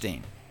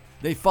interesting.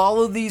 They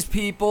follow these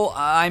people,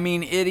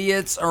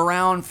 idiots,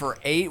 around for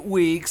 8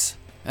 weeks,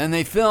 and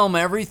they film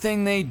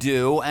everything they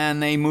do,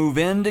 and they move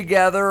in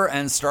together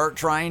and start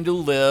trying to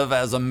live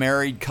as a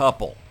married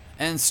couple.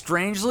 And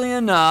strangely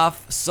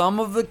enough, some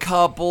of the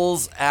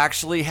couples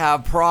actually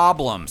have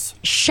problems.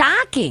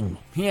 Shocking.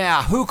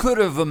 Yeah, who could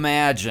have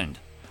imagined?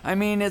 I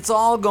mean, it's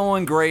all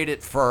going great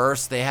at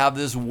first. They have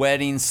this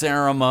wedding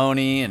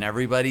ceremony and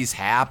everybody's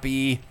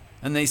happy.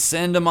 And they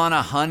send them on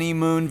a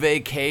honeymoon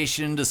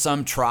vacation to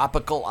some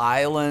tropical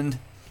island.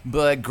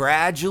 But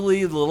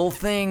gradually, little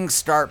things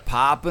start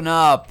popping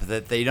up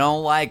that they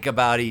don't like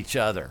about each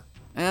other.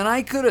 And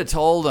I could have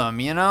told them,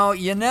 you know,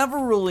 you never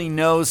really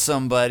know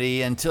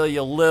somebody until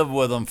you live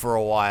with them for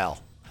a while.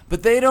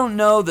 But they don't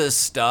know this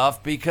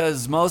stuff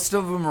because most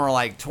of them are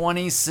like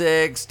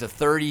 26 to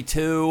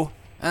 32,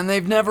 and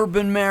they've never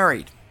been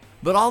married.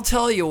 But I'll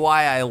tell you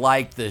why I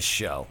like this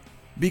show.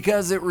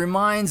 Because it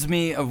reminds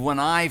me of when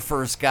I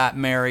first got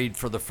married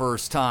for the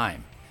first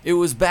time. It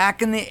was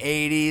back in the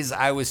 80s,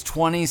 I was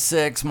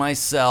 26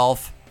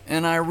 myself,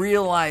 and I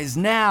realize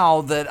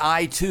now that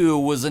I too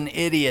was an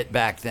idiot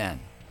back then.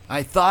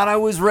 I thought I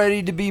was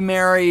ready to be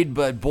married,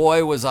 but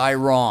boy was I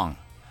wrong.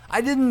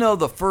 I didn't know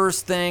the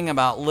first thing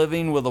about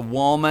living with a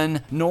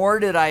woman, nor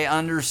did I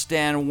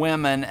understand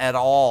women at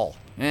all.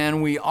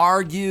 And we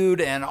argued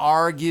and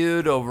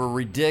argued over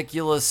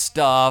ridiculous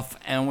stuff,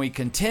 and we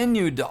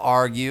continued to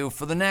argue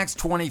for the next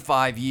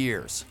 25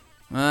 years.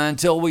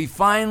 Until we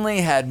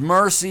finally had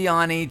mercy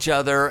on each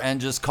other and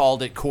just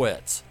called it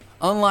quits.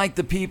 Unlike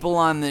the people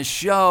on this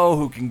show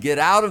who can get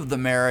out of the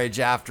marriage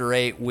after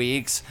 8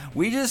 weeks,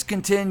 we just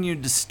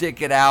continued to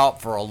stick it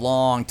out for a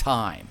long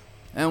time.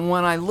 And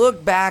when I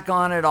look back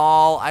on it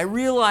all, I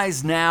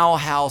realize now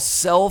how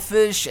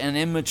selfish and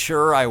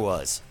immature I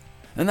was.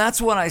 And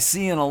that's what I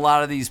see in a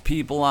lot of these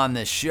people on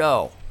this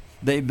show.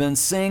 They've been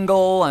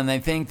single and they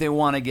think they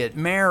want to get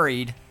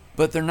married,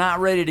 but they're not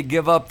ready to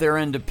give up their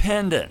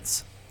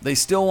independence. They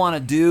still want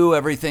to do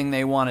everything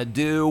they want to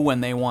do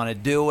when they want to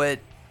do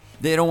it.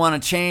 They don't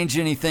want to change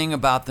anything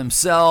about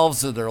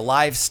themselves or their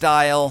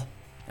lifestyle,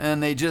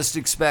 and they just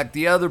expect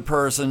the other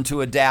person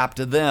to adapt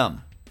to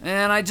them.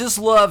 And I just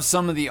love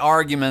some of the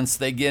arguments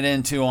they get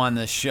into on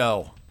this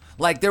show.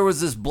 Like there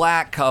was this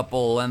black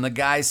couple, and the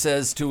guy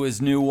says to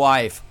his new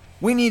wife,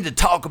 "We need to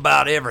talk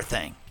about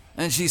everything."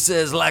 And she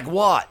says, "Like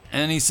what?"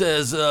 And he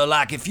says,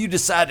 like if you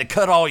decide to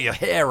cut all your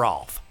hair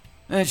off.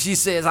 And she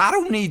says, "I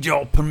don't need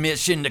your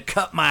permission to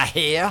cut my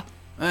hair."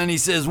 And he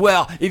says,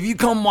 "Well, if you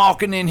come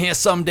walking in here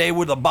someday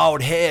with a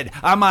bald head,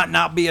 I might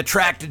not be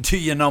attracted to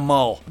you no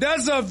more."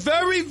 That's a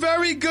very,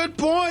 very good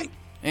point.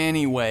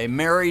 Anyway,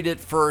 Married at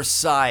First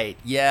Sight.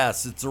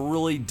 Yes, it's a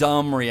really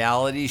dumb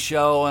reality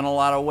show in a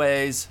lot of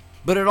ways.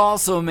 But it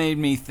also made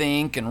me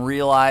think and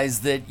realize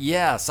that,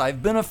 yes,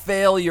 I've been a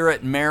failure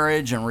at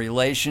marriage and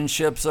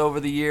relationships over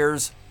the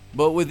years.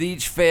 But with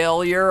each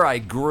failure, I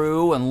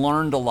grew and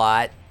learned a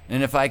lot.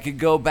 And if I could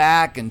go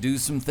back and do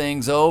some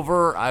things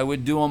over, I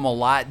would do them a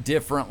lot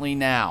differently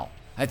now.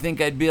 I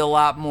think I'd be a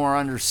lot more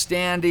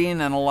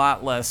understanding and a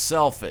lot less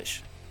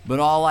selfish. But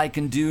all I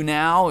can do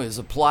now is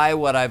apply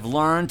what I've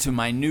learned to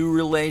my new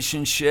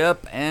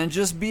relationship and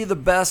just be the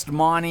best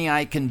Monty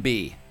I can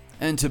be.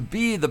 And to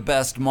be the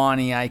best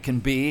Monty I can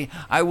be,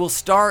 I will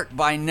start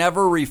by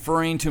never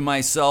referring to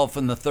myself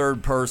in the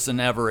third person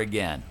ever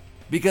again.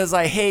 Because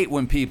I hate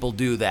when people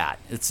do that.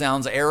 It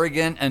sounds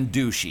arrogant and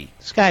douchey.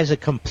 This guy's a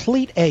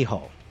complete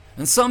a-hole.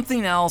 And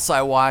something else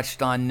I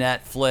watched on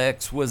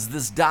Netflix was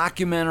this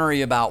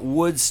documentary about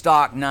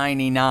Woodstock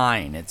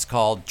 99. It's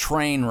called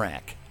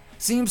Trainwreck.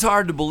 Seems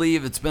hard to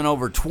believe it's been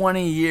over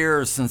 20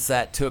 years since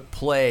that took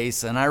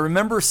place, and I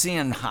remember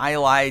seeing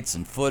highlights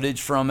and footage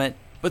from it.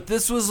 But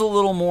this was a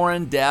little more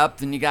in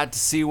depth, and you got to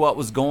see what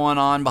was going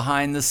on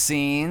behind the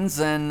scenes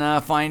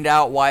and find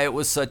out why it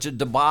was such a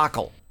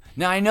debacle.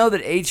 Now, I know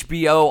that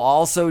HBO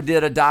also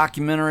did a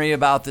documentary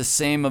about this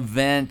same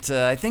event,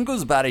 I think it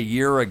was about a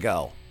year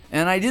ago.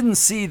 And I didn't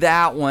see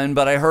that one,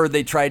 but I heard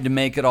they tried to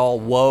make it all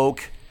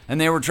woke, and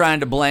they were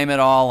trying to blame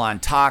it all on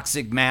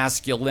toxic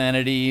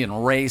masculinity and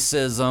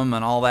racism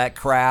and all that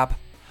crap.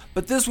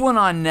 But this one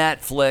on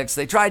Netflix,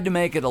 they tried to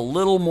make it a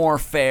little more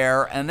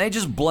fair, and they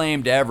just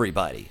blamed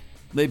everybody.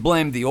 They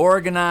blamed the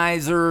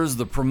organizers,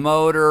 the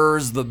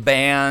promoters, the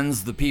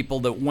bands, the people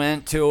that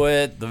went to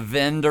it, the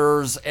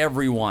vendors,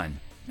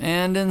 everyone.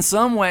 And in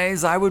some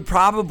ways, I would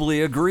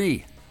probably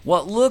agree.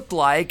 What looked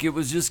like it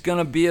was just going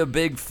to be a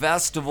big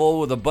festival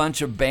with a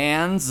bunch of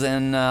bands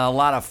and a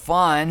lot of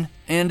fun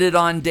ended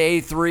on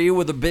day 3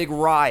 with a big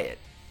riot.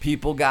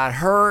 People got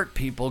hurt,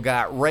 people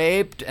got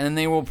raped, and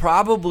they will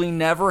probably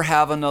never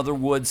have another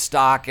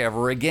Woodstock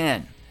ever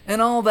again.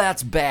 And all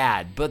that's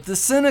bad, but the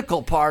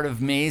cynical part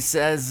of me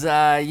says,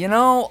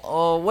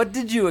 what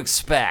did you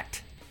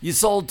expect? You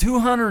sold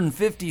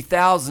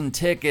 250,000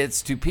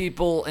 tickets to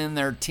people in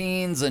their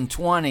teens and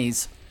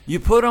 20s. You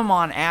put them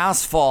on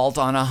asphalt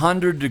on a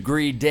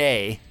 100-degree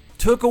day,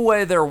 took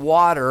away their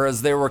water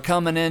as they were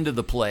coming into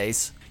the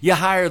place. You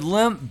hired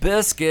Limp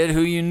Bizkit,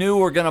 who you knew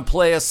were going to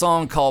play a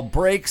song called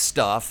Break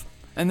Stuff,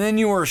 and then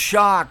you were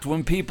shocked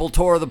when people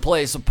tore the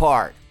place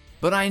apart.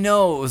 But I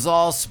know it was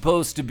all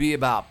supposed to be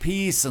about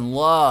peace and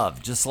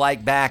love, just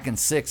like back in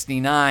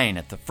 '69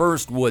 at the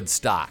first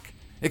Woodstock.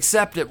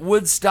 Except at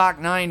Woodstock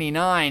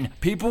 99,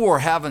 people were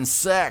having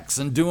sex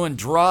and doing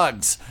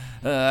drugs,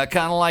 kind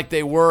of like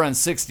they were in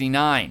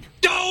 '69.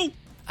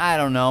 I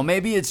don't know,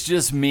 maybe it's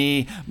just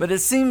me, but it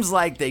seems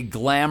like they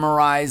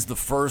glamorized the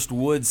first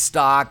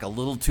Woodstock a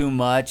little too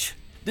much.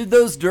 Did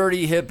those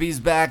dirty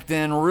hippies back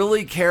then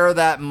really care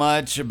that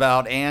much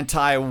about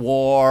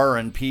anti-war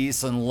and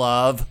peace and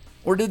love?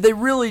 Or did they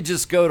really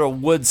just go to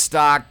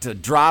Woodstock to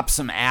drop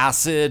some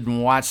acid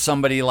and watch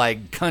somebody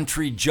like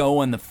Country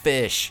Joe and the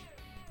Fish?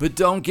 But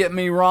don't get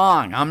me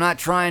wrong, I'm not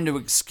trying to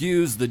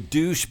excuse the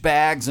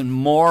douchebags and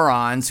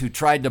morons who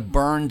tried to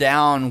burn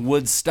down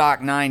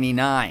Woodstock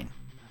 99.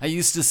 I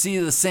used to see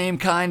the same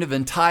kind of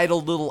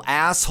entitled little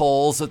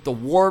assholes at the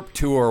Warped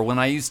Tour when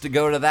I used to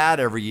go to that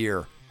every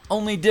year.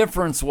 Only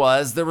difference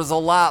was there was a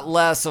lot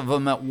less of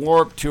them at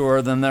Warped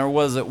Tour than there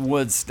was at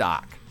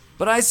Woodstock.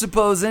 But I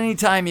suppose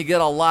anytime you get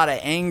a lot of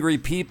angry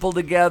people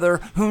together,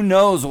 who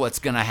knows what's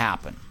going to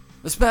happen?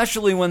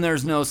 Especially when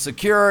there's no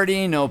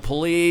security, no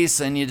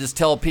police, and you just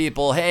tell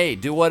people, hey,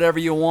 do whatever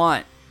you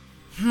want.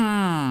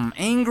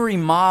 Angry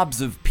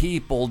mobs of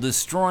people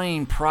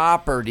destroying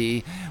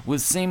property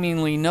with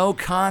seemingly no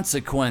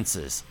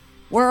consequences.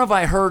 Where have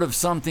I heard of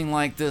something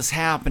like this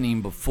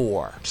happening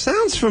before?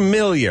 Sounds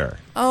familiar.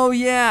 Oh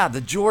yeah,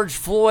 the George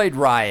Floyd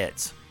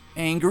riots.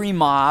 Angry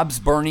mobs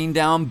burning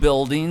down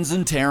buildings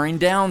and tearing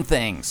down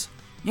things.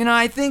 You know,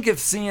 I think if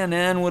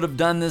CNN would have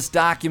done this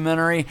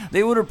documentary,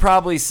 they would have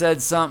probably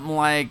said something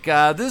like,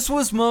 this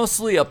was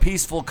mostly a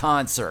peaceful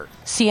concert.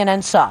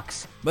 CNN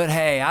sucks. But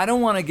hey, I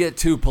don't want to get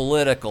too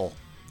political.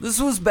 This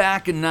was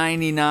back in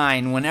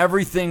 '99 when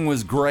everything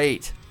was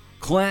great.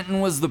 Clinton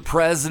was the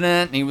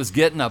president and he was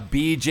getting a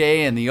BJ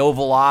in the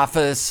Oval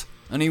Office,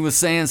 and he was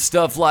saying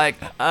stuff like,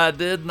 I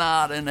did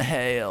not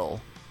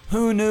inhale.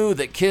 Who knew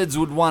that kids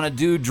would want to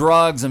do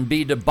drugs and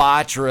be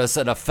debaucherous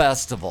at a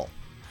festival?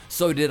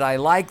 So did I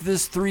like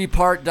this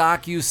 3-part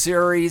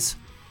docu-series?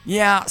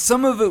 Yeah,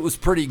 some of it was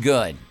pretty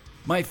good.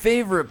 My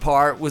favorite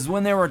part was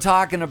when they were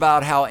talking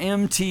about how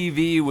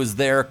MTV was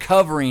there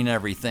covering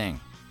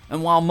everything.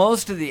 And while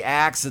most of the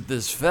acts at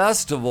this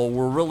festival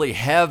were really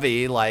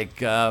heavy, like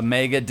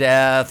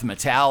Megadeth,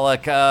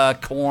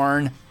 Metallica,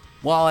 Korn,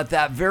 while at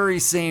that very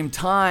same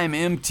time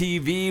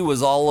MTV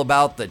was all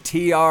about the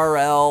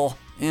TRL,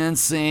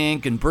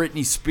 NSYNC, and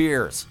Britney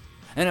Spears.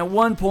 And at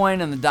one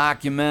point in the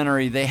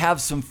documentary, they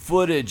have some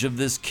footage of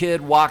this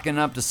kid walking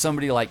up to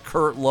somebody like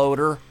Kurt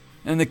Loder,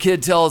 and the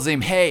kid tells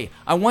him, hey,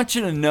 I want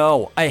you to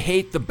know, I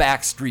hate the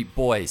Backstreet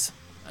Boys.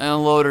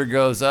 And Loder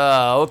goes,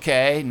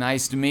 okay,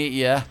 nice to meet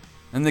you.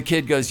 And the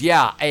kid goes,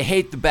 yeah, I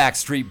hate the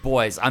Backstreet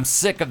Boys. I'm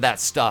sick of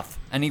that stuff.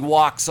 And he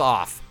walks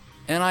off.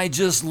 And I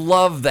just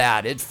love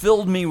that. It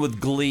filled me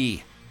with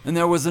glee. And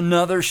there was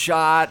another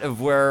shot of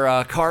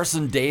where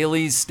Carson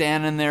Daly's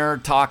standing there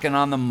talking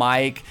on the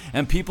mic,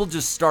 and people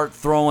just start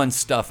throwing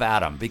stuff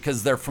at him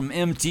because they're from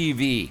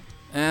MTV.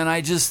 And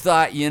I just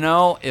thought, you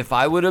know, if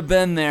I would have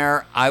been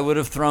there, I would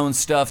have thrown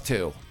stuff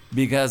too,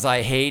 because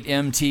I hate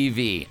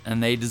MTV,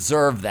 and they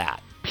deserve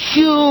that.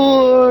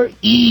 Pure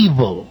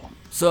evil.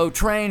 So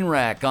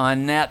Trainwreck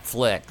on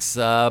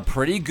Netflix,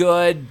 pretty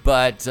good,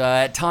 but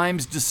at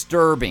times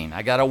disturbing.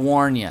 I gotta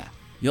warn you.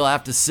 You'll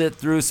have to sit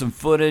through some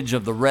footage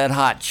of the Red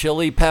Hot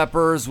Chili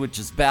Peppers, which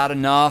is bad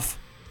enough.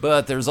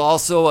 But there's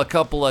also a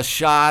couple of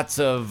shots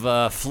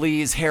of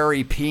Flea's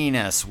hairy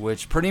penis,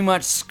 which pretty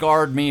much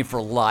scarred me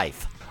for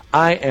life.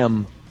 I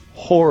am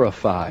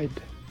horrified.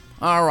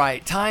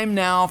 Alright, time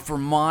now for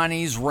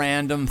Monty's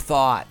Random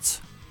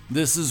Thoughts.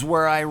 This is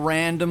where I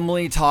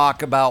randomly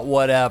talk about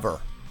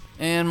whatever.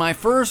 And my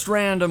first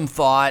random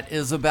thought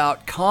is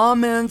about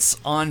comments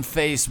on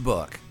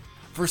Facebook.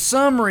 For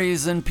some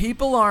reason,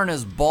 people aren't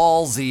as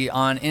ballsy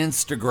on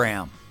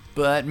Instagram.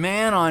 But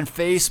man, on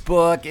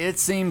Facebook, it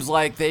seems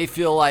like they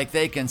feel like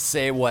they can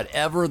say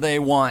whatever they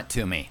want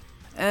to me.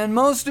 And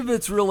most of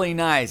it's really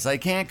nice. I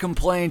can't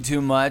complain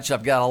too much.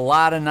 I've got a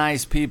lot of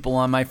nice people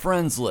on my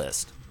friends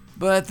list.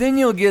 But then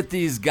you'll get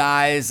these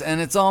guys,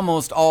 and it's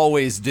almost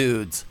always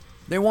dudes.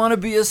 They want to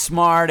be a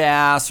smart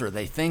ass, or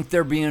they think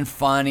they're being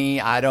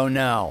funny, I don't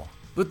know.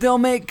 But they'll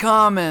make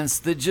comments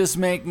that just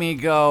make me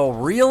go,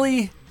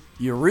 really?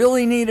 You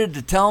really needed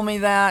to tell me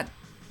that?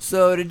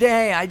 So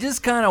today, I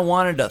just kind of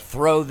wanted to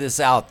throw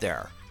this out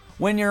there.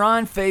 When you're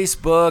on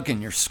Facebook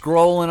and you're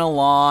scrolling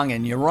along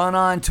and you run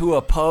onto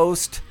a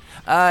post,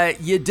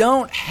 you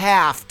don't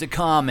have to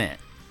comment.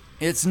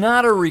 It's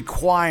not a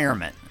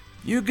requirement.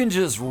 You can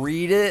just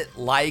read it,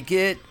 like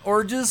it,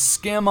 or just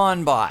skim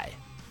on by.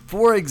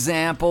 For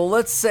example,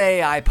 let's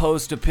say I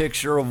post a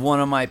picture of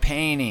one of my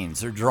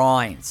paintings or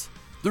drawings.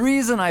 The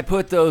reason I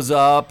put those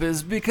up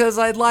is because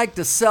I'd like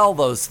to sell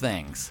those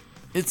things.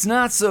 It's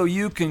not so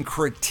you can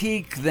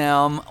critique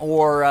them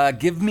or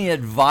give me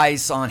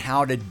advice on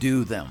how to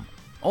do them.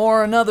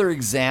 Or another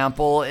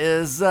example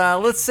is,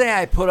 let's say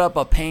I put up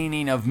a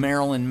painting of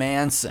Marilyn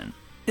Manson.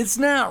 It's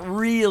not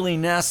really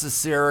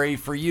necessary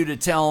for you to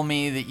tell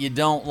me that you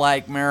don't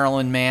like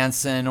Marilyn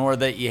Manson or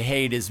that you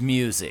hate his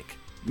music.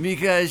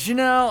 Because,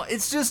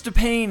 it's just a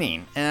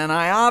painting, and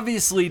I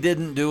obviously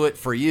didn't do it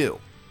for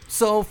you.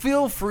 So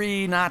feel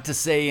free not to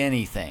say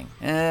anything,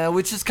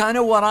 which is kind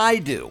of what I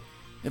do.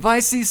 If I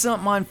see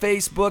something on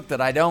Facebook that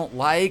I don't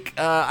like,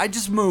 I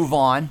just move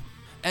on.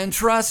 And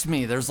trust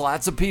me, there's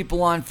lots of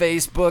people on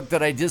Facebook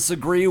that I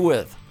disagree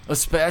with,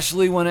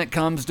 especially when it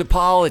comes to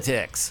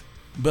politics.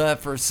 But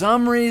for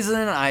some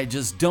reason, I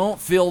just don't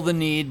feel the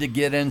need to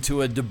get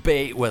into a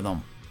debate with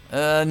them,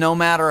 no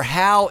matter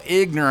how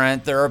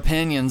ignorant their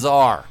opinions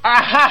are. Shut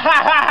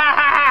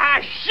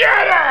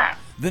up!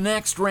 The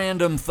next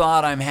random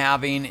thought I'm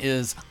having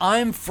is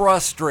I'm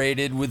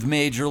frustrated with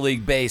Major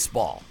League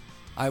Baseball.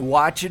 I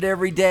watch it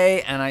every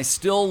day and I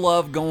still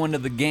love going to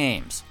the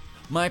games.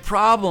 My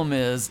problem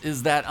is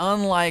that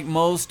unlike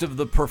most of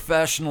the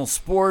professional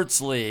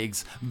sports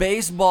leagues,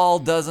 baseball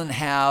doesn't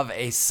have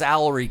a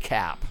salary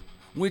cap.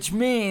 Which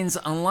means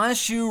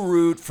unless you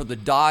root for the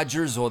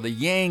Dodgers or the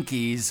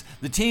Yankees,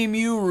 the team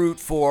you root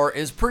for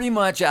is pretty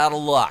much out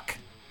of luck.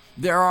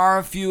 There are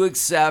a few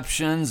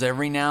exceptions.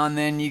 Every now and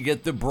then you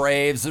get the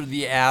Braves or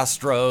the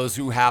Astros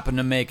who happen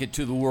to make it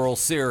to the World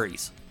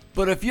Series.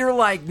 But if you're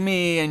like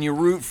me and you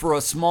root for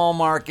a small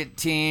market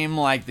team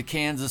like the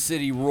Kansas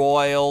City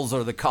Royals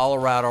or the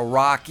Colorado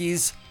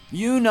Rockies,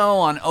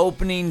 on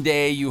opening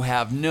day you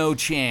have no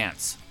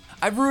chance.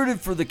 I've rooted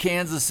for the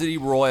Kansas City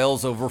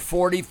Royals over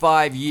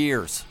 45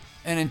 years.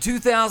 And in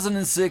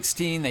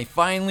 2016, they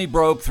finally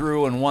broke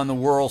through and won the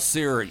World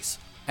Series.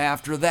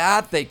 After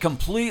that, they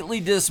completely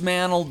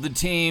dismantled the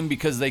team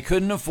because they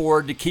couldn't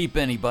afford to keep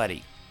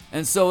anybody.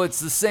 And so it's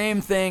the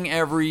same thing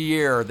every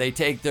year. They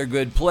take their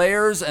good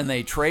players and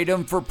they trade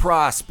them for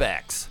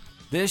prospects.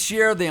 This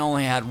year, they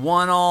only had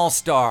one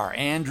All-Star,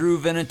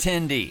 Andrew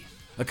Benintendi.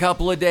 A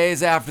couple of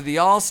days after the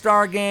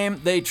All-Star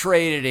game, they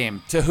traded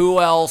him. To who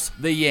else?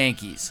 The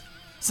Yankees.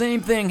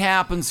 Same thing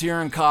happens here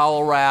in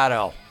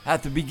Colorado.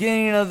 At the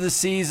beginning of the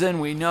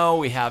season, we know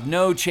we have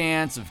no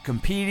chance of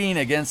competing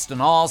against an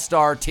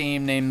all-star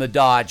team named the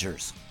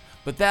Dodgers.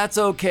 But that's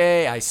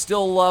okay, I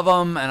still love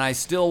them, and I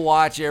still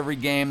watch every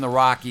game the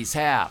Rockies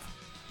have.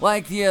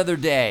 Like the other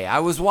day, I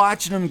was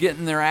watching them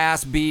getting their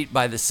ass beat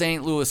by the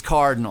St. Louis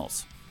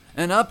Cardinals.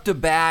 And up to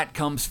bat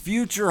comes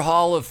future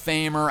Hall of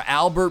Famer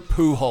Albert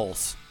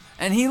Pujols.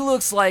 And he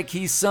looks like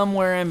he's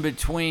somewhere in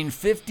between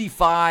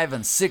 55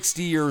 and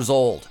 60 years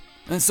old.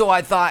 And so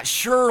I thought,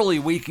 surely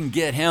we can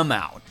get him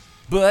out.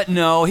 But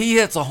no, he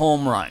hits a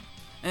home run.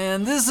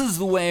 And this is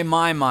the way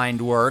my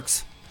mind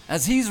works.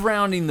 As he's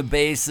rounding the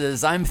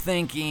bases, I'm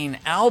thinking,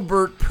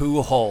 Albert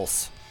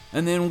Pujols.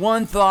 And then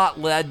one thought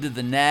led to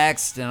the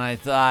next, and I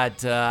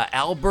thought,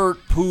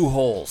 Albert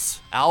Pujols.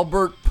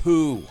 Albert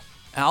Pooh.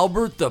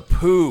 Albert the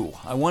Pooh.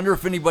 I wonder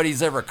if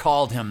anybody's ever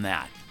called him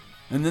that.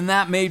 And then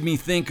that made me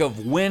think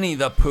of Winnie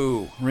the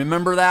Pooh.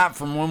 Remember that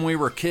from when we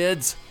were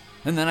kids?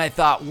 And then I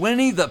thought,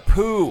 Winnie the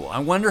Pooh. I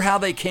wonder how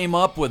they came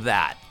up with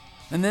that.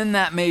 And then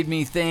that made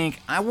me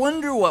think, I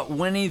wonder what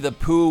Winnie the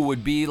Pooh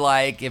would be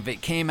like if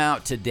it came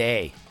out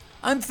today.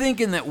 I'm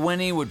thinking that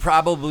Winnie would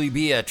probably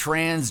be a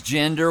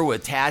transgender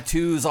with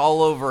tattoos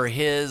all over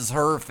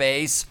her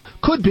face.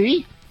 Could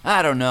be.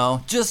 I don't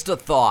know, just a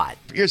thought.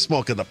 You're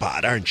smoking the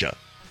pot, aren't you?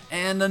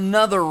 And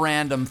another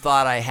random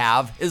thought I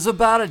have is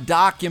about a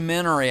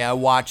documentary I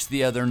watched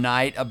the other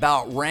night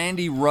about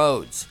Randy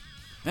Rhoads.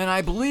 And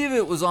I believe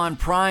it was on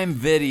Prime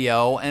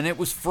Video and it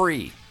was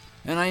free.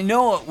 And I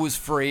know it was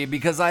free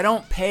because I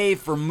don't pay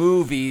for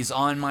movies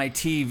on my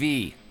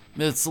TV.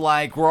 It's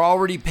like we're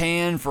already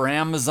paying for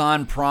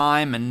Amazon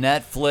Prime and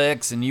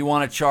Netflix, and you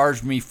want to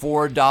charge me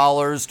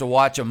 $4 to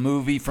watch a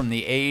movie from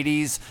the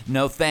 80s?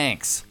 No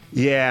thanks.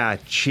 Yeah,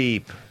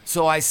 cheap.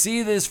 So I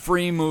see this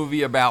free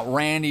movie about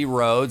Randy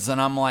Rhoads,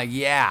 and I'm like,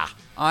 yeah,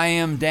 I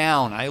am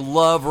down. I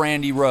love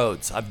Randy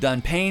Rhoads. I've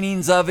done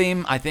paintings of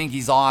him. I think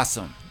he's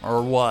awesome,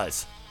 or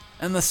was.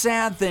 And the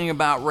sad thing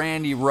about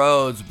Randy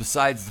Rhoads,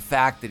 besides the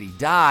fact that he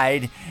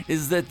died,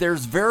 is that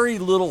there's very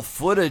little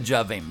footage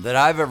of him that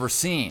I've ever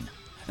seen.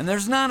 And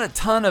there's not a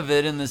ton of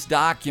it in this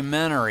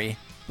documentary,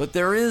 but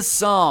there is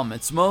some.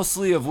 It's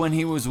mostly of when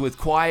he was with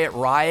Quiet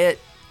Riot,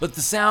 but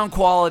the sound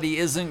quality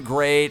isn't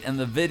great and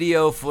the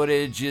video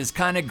footage is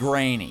kind of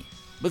grainy.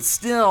 But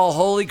still,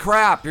 holy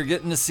crap, you're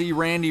getting to see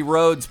Randy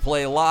Rhoads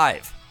play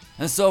live.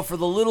 And so for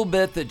the little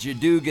bit that you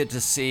do get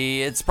to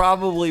see, it's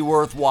probably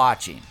worth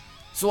watching.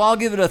 So I'll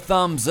give it a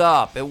thumbs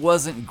up. It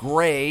wasn't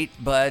great,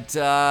 but,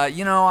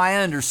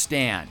 I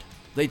understand.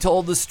 They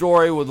told the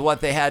story with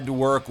what they had to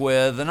work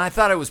with, and I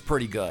thought it was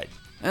pretty good.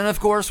 And of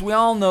course, we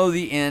all know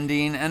the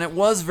ending, and it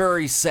was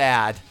very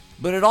sad,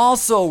 but it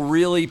also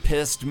really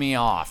pissed me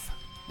off.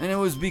 And it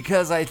was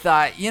because I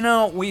thought,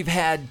 we've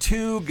had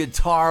two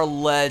guitar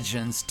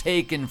legends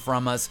taken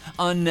from us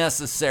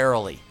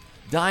unnecessarily.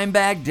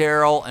 Dimebag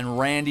Darrell and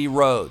Randy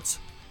Rhoads.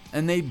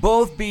 And they'd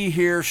both be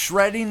here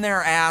shredding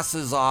their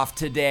asses off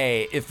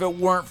today if it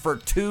weren't for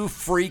two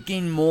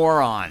freaking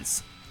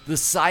morons. The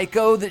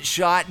psycho that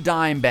shot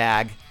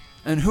Dimebag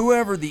and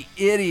whoever the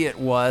idiot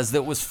was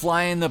that was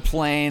flying the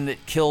plane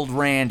that killed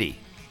Randy.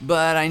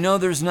 But I know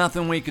there's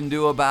nothing we can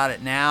do about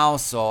it now,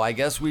 so I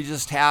guess we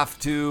just have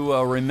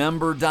to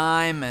remember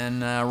Dime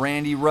and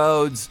Randy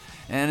Rhoads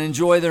and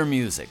enjoy their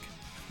music.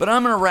 But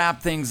I'm going to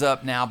wrap things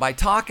up now by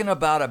talking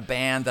about a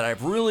band that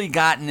I've really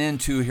gotten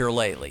into here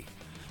lately.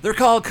 They're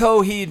called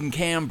Coheed and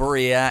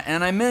Cambria,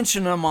 and I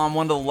mentioned them on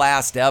one of the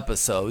last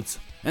episodes.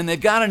 And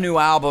they've got a new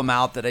album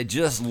out that I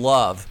just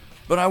love.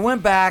 But I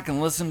went back and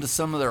listened to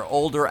some of their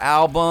older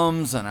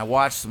albums, and I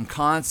watched some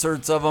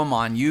concerts of them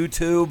on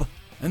YouTube.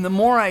 And the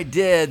more I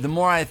did, the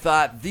more I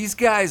thought, these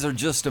guys are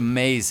just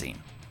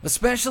amazing.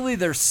 Especially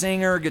their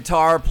singer,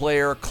 guitar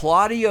player,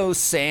 Claudio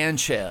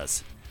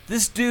Sanchez.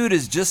 This dude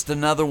is just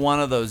another one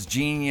of those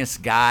genius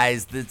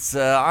guys that's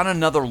on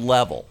another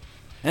level.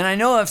 And I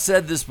know I've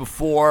said this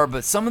before,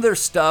 but some of their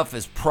stuff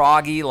is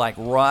proggy like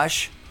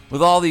Rush,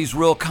 with all these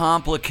real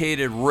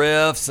complicated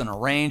riffs and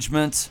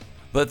arrangements.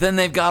 But then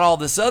they've got all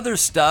this other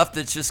stuff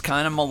that's just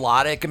kind of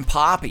melodic and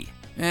poppy.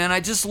 And I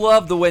just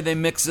love the way they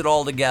mix it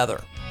all together.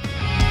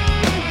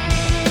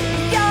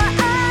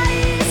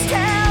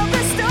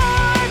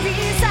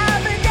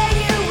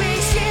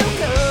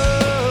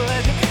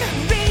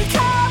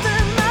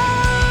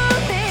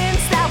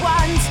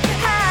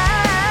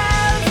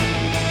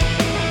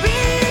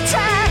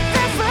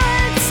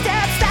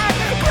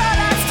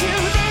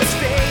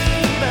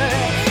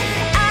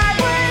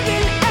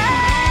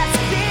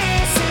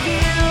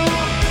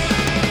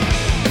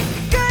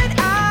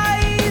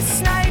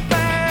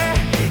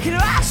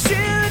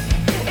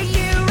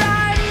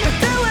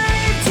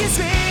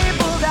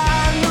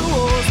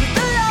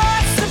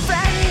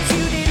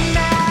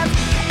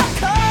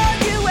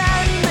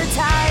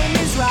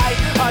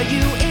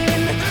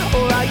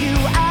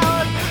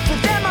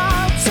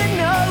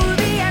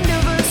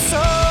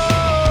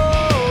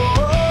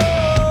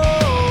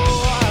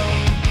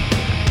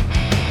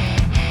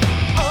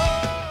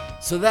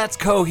 So that's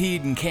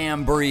Coheed and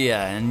Cambria,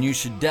 and you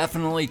should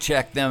definitely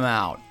check them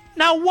out.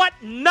 Now what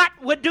nut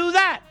would do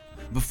that?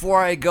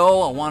 Before I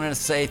go, I wanted to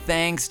say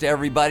thanks to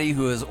everybody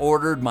who has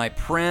ordered my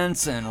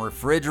prints and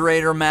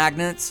refrigerator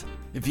magnets.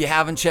 If you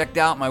haven't checked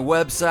out my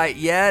website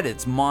yet,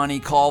 it's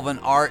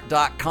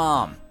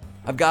MontyColvinArt.com.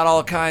 I've got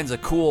all kinds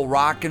of cool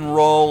rock and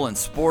roll and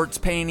sports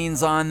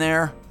paintings on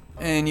there.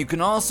 And you can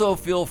also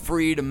feel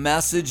free to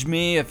message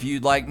me if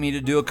you'd like me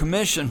to do a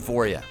commission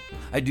for you.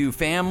 I do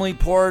family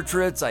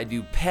portraits, I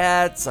do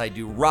pets, I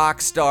do rock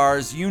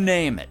stars, you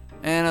name it.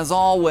 And as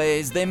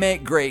always, they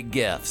make great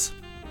gifts.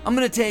 I'm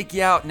going to take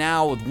you out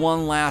now with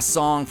one last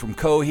song from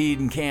Coheed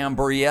and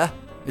Cambria.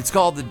 It's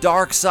called The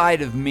Dark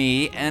Side of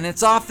Me, and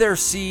it's off their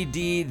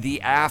CD,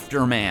 The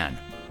Afterman.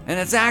 And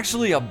it's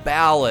actually a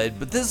ballad,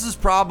 but this is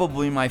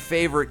probably my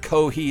favorite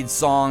Coheed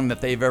song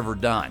that they've ever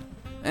done.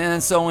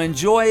 And so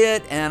enjoy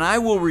it, and I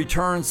will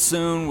return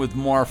soon with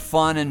more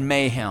fun and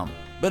mayhem.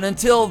 But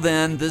until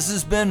then, this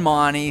has been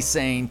Monty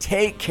saying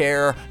take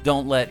care,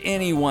 don't let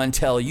anyone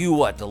tell you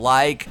what to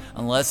like,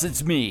 unless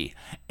it's me,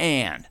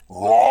 and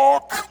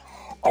rock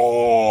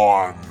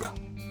on!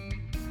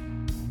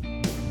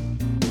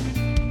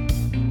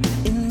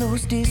 In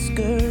those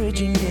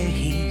discouraging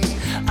days,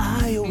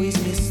 I always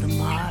miss the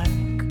mark.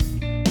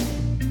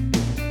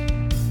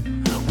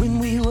 When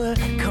we were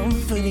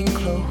comforting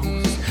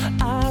close,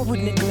 I would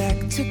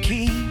neglect to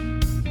keep.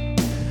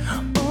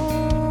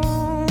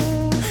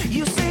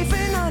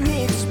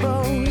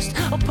 Unexposed,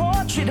 a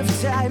portrait of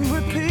time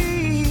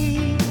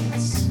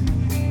repeats.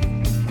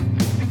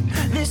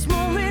 This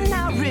moment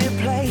now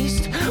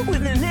replaced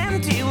with an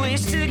empty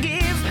wish to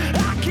give.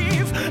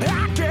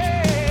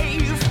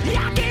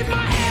 I gave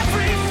my everything.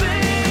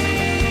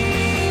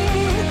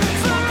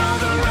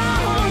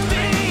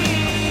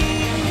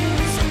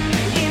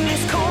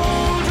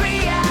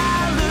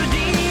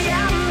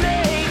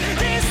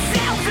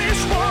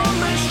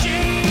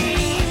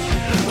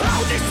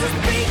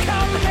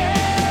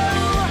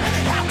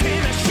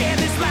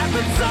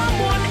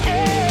 someone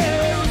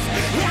else.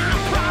 I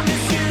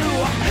promise you,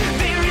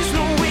 there is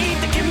no weight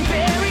that can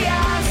bury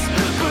us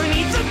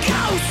beneath the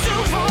ghost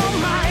of all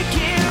my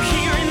guilt.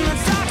 Here in the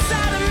dark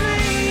side of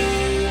me.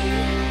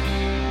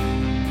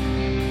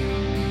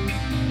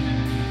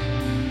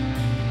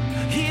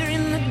 Here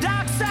in the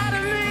dark side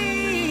of me.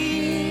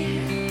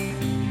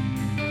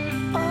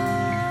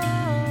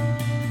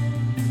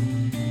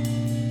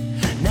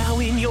 Now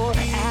in your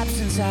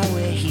absence I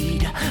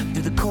wade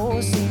through the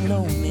coursing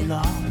lonely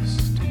lost.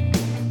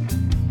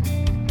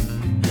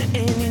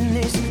 And in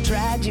this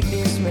tragic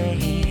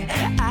dismay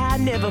I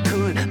never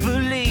could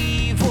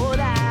believe what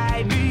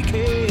I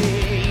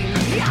became.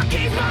 I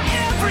gave my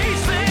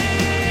everything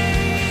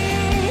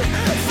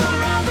for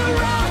all the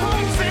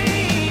wrong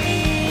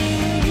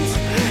things.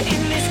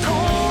 In this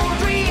cold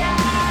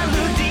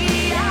reality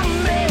I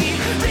made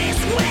this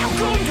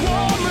welcomed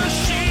war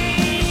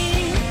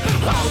machine.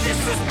 Oh,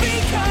 this has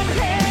become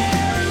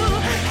hell.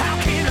 How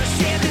can I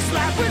share this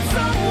life with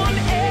someone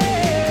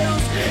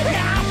else?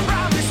 I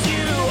promise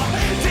you,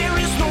 there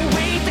is no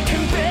weight that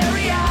can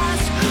bury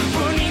us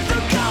beneath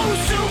the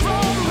ghost of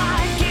all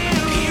my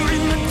guilt. Here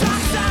in the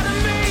dark side of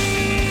me.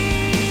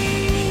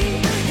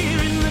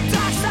 Here in the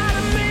dark side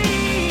of me.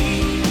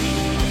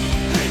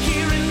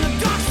 Here in the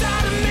dark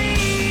side of me.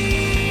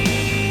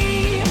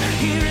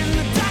 Here in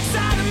the dark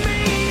side of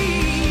me.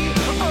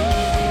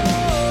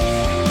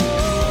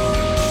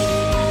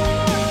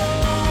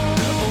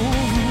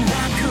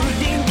 I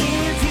couldn't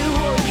give you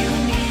what you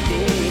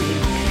needed.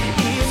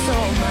 It's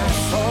all my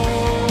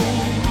fault.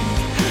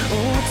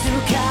 Oh, too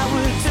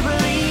coward to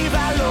believe I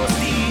lost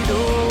it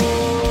all.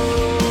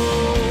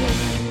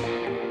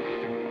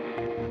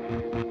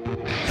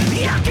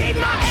 I gave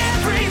my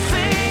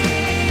everything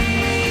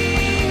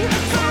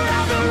for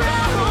all the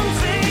wrong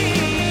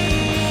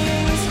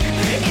things.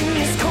 In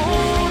this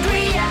cold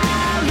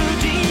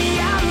reality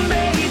I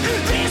made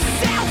this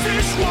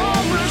selfish war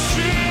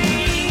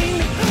machine.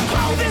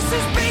 Oh, this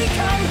has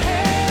become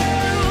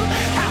hell.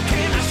 How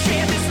can I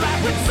share this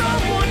life with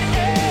someone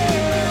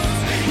else?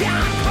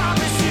 I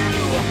promise you,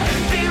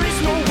 there is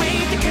no way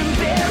that can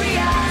bury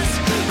us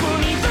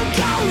beneath the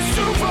ghost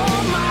of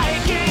all my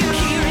guilt.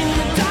 Here in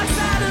the dark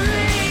side of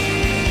me.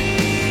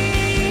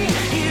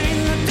 Here in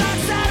the dark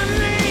side of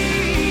me.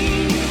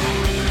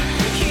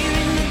 Here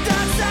in the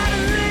dark side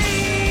of me.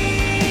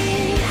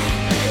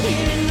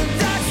 Here in the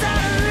dark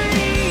side of me.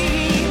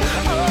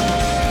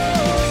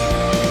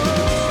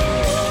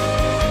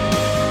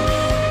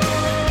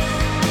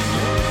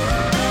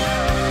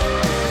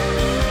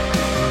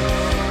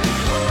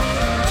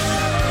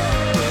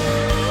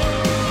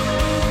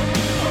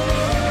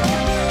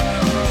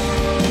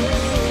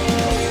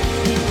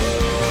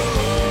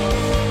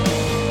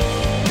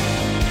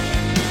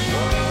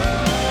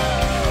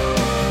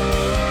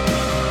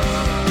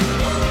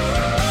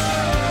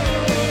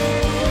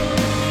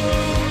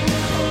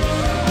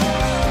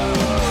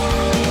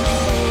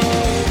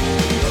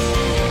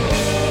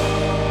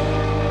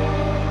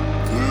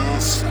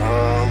 This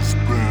has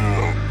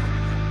been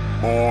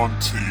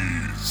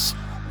Monty's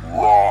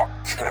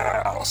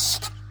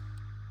Rockcast.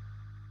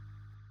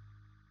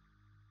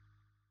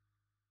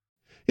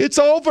 It's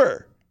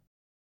over.